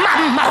open up my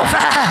mouth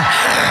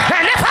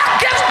and if I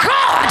give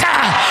God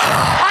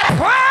a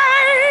praise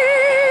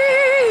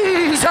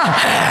out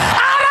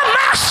of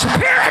my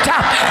spirit,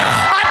 a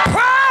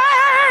praise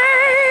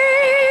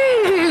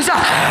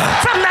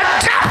from the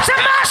depths of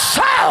my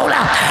soul,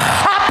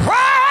 a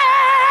praise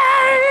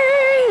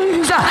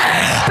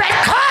that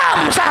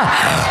comes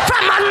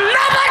from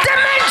another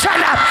dimension.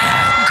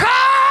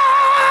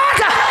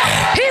 God,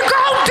 he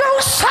gonna do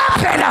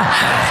something.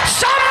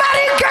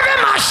 Somebody give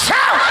him a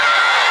shout.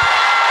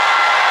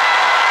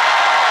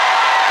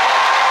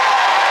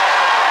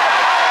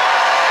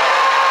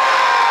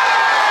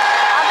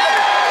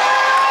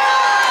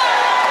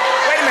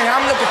 Wait a minute,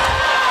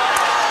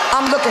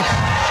 I'm looking.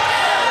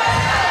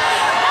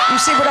 You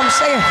see what I'm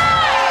saying?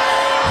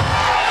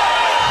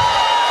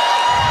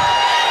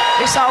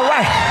 It's all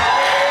right.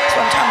 That's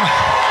what I'm talking about.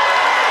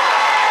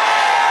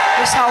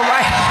 It's all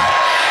right.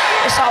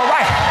 It's all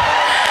right.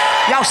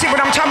 Y'all see what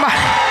I'm talking about?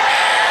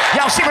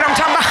 Y'all see what I'm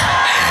talking about?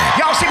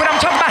 Y'all see what I'm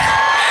talking about?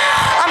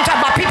 I'm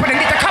talking about people that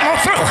need to come on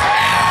through.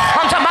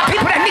 I'm talking about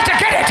people that need to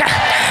get it.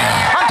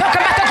 I'm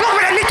talking about the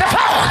glory that need to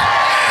fall.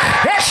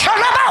 It's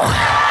Shalom.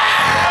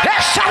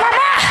 It's Shalom.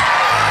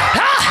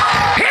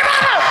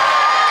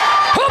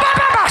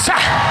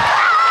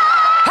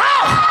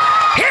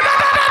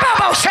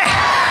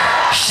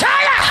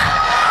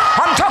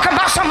 I'm talking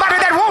about somebody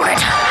that want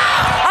it.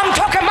 I'm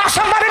talking about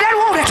somebody that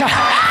want it.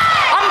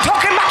 I'm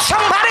talking about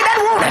somebody that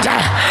want it.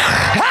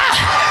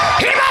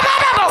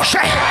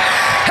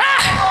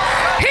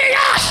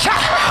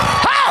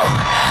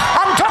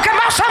 I'm talking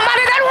about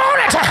somebody that want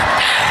it.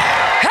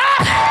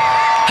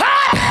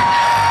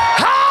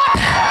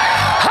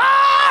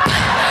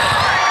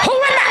 Who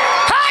in that?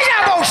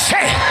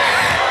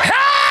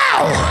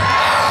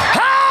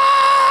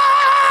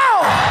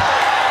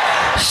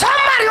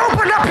 Somebody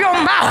open up your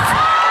mouth.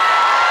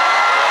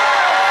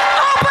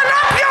 Open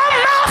up your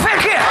mouth in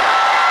here.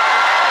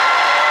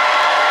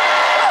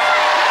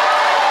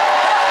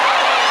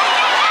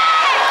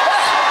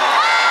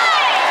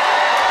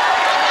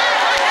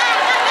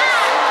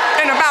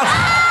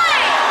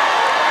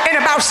 In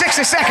about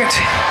 60 seconds.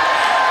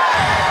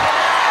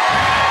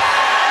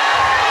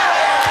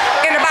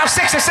 In about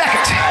 60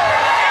 seconds.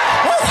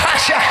 Woo,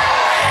 Hasha.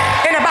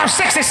 In about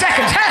 60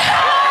 seconds.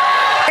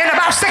 In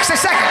about 60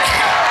 seconds.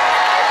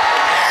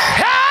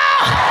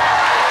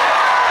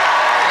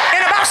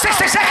 In about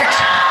 60 seconds.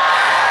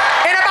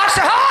 In about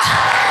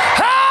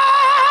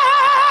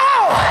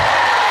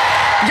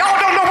y'all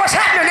don't know what's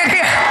happening in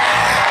here.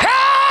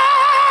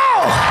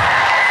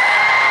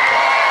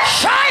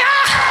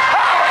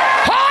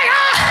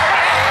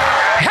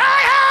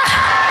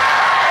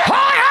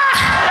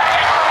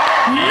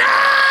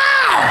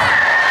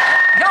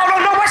 Y'all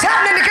don't know what's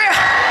happening in here.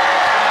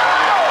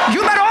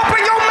 You better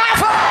open your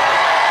mouth up.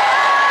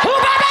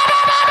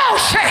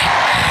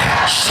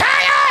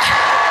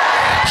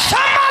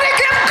 Somebody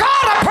give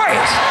God a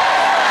praise.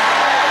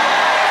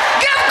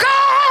 Give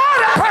God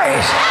a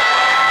praise.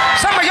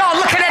 Some of y'all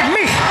looking at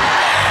me.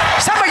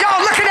 Some of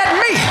y'all looking at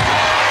me.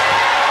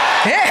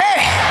 Yeah,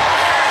 hey.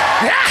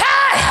 Yeah,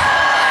 hey.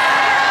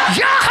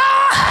 Yeah.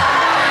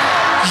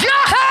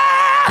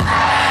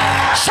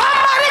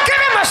 Somebody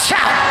give him a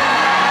shout.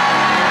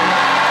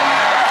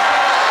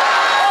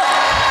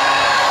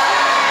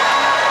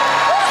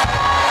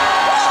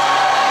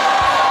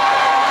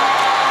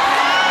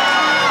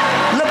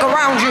 Look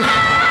around you.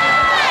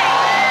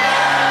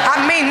 I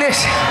mean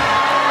this.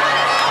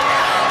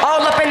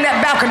 All up in that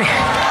balcony.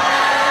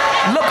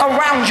 Look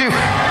around you.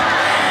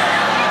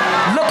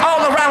 Look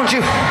all around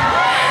you.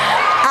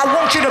 I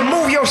want you to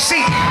move your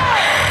seat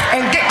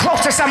and get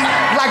close to some,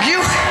 like you,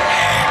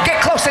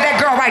 get close to that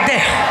girl right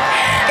there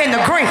in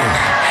the green.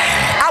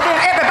 I want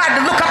everybody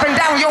to look up and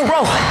down your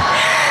row.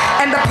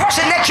 And the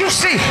person that you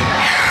see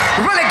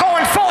really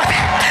going forth,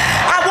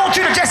 I want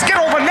you to just get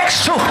over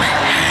next to him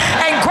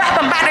and grab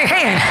him by the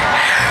hand.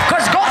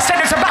 Because God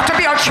said it's about to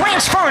be a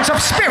transference of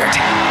spirit.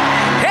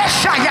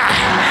 Eshaya.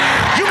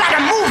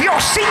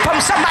 seat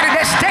from somebody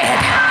that's dead.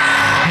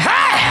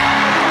 Hey!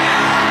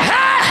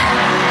 Hey!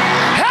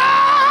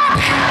 Hey!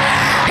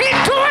 He's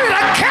doing it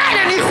again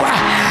in you.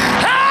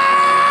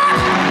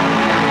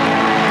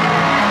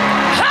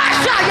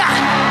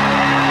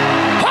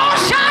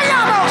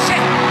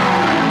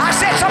 I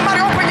said, somebody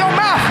open your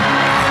mouth.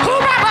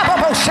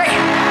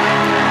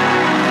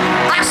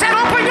 I said,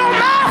 open your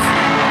mouth.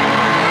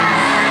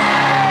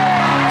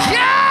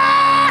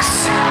 Yes!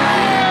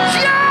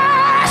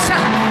 Yes!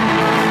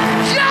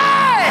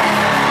 Yeah!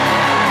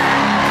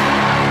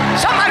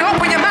 Somebody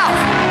open your mouth.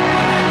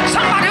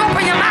 Somebody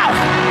open your mouth.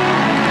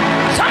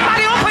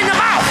 Somebody open your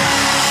mouth.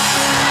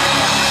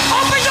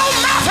 Open your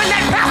mouth in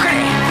that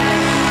balcony.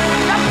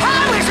 The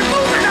power is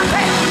moving up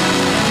there.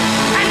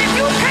 And if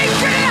you can't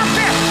get it up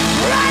there,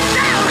 run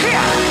down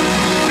here.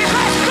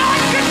 Because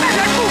God's getting ready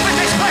to move in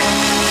this place.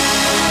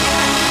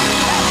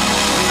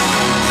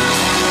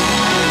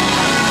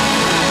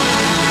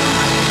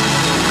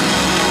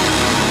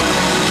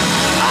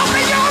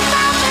 Open your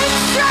mouth and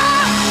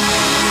shout.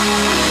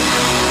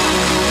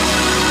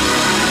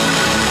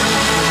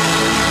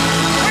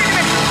 Wait a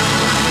minute.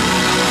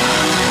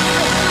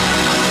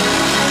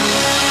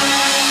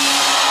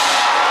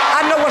 I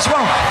know what's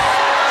wrong.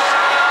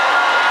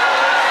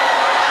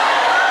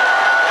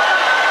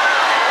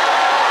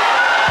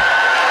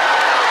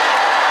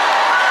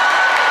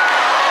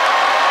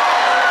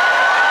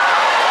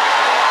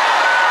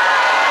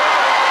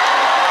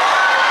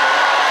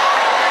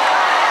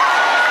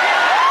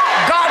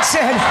 God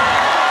said,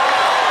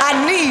 I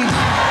need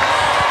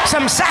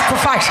some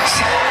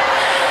sacrifices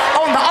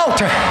on the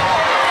altar.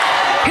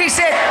 He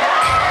said,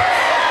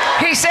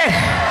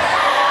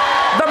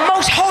 the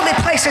most holy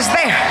place is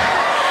there.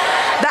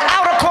 The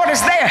outer court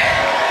is there.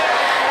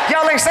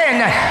 Y'all ain't saying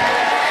that.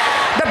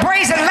 The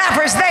brazen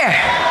laver is there.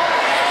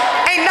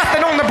 Ain't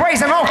nothing on the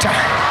brazen altar.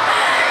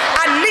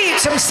 I need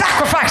some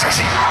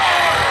sacrifices.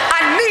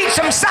 I need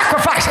some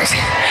sacrifices.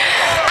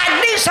 I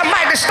need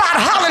somebody to start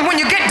hollering when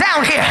you get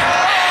down here.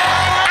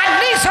 I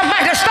need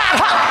somebody to start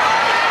hollering.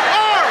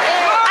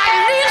 I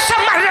need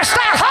somebody to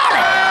start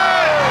hollering.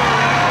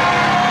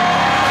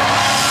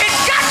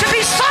 It's got to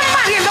be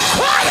somebody in the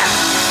choir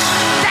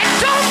that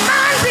don't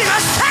mind being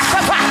a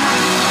sacrifice.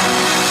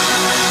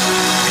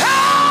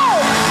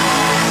 Oh!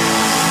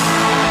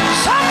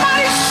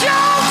 Somebody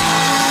shout.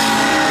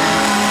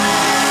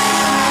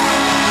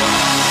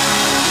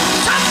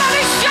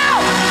 Somebody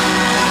shout.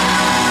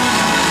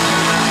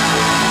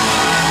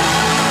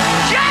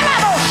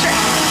 Yalaboshe.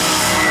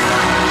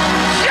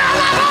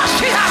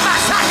 Yalaboshe.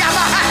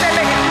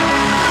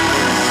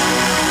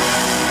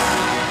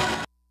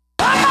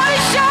 Somebody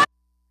shout.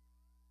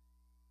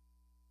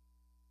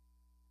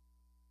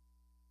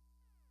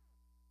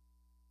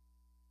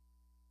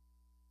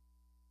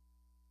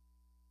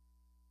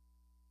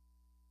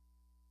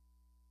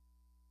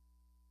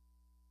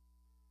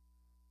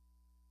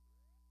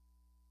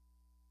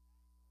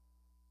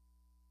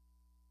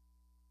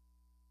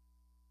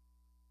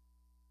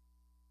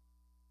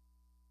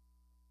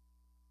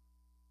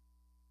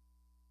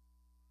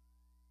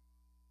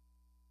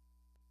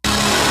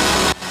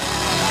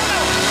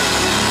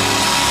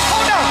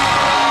 Hold on.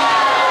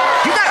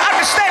 You got to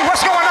understand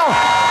what's going on.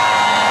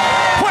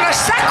 When a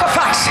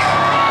sacrifice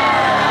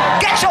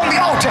gets on the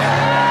altar,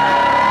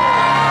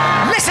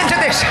 listen to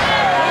this.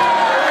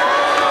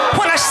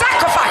 When a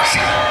sacrifice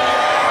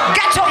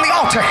gets on the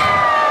altar,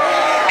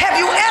 have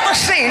you ever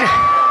seen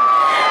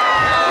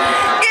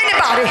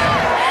anybody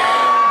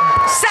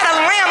set a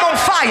lamb on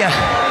fire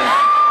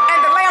and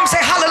the lamb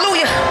say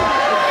hallelujah?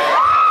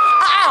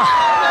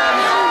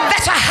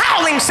 That's a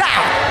howling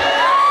sound.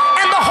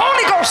 And the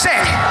Holy Ghost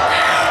said,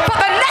 for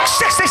the next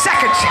 60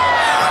 seconds,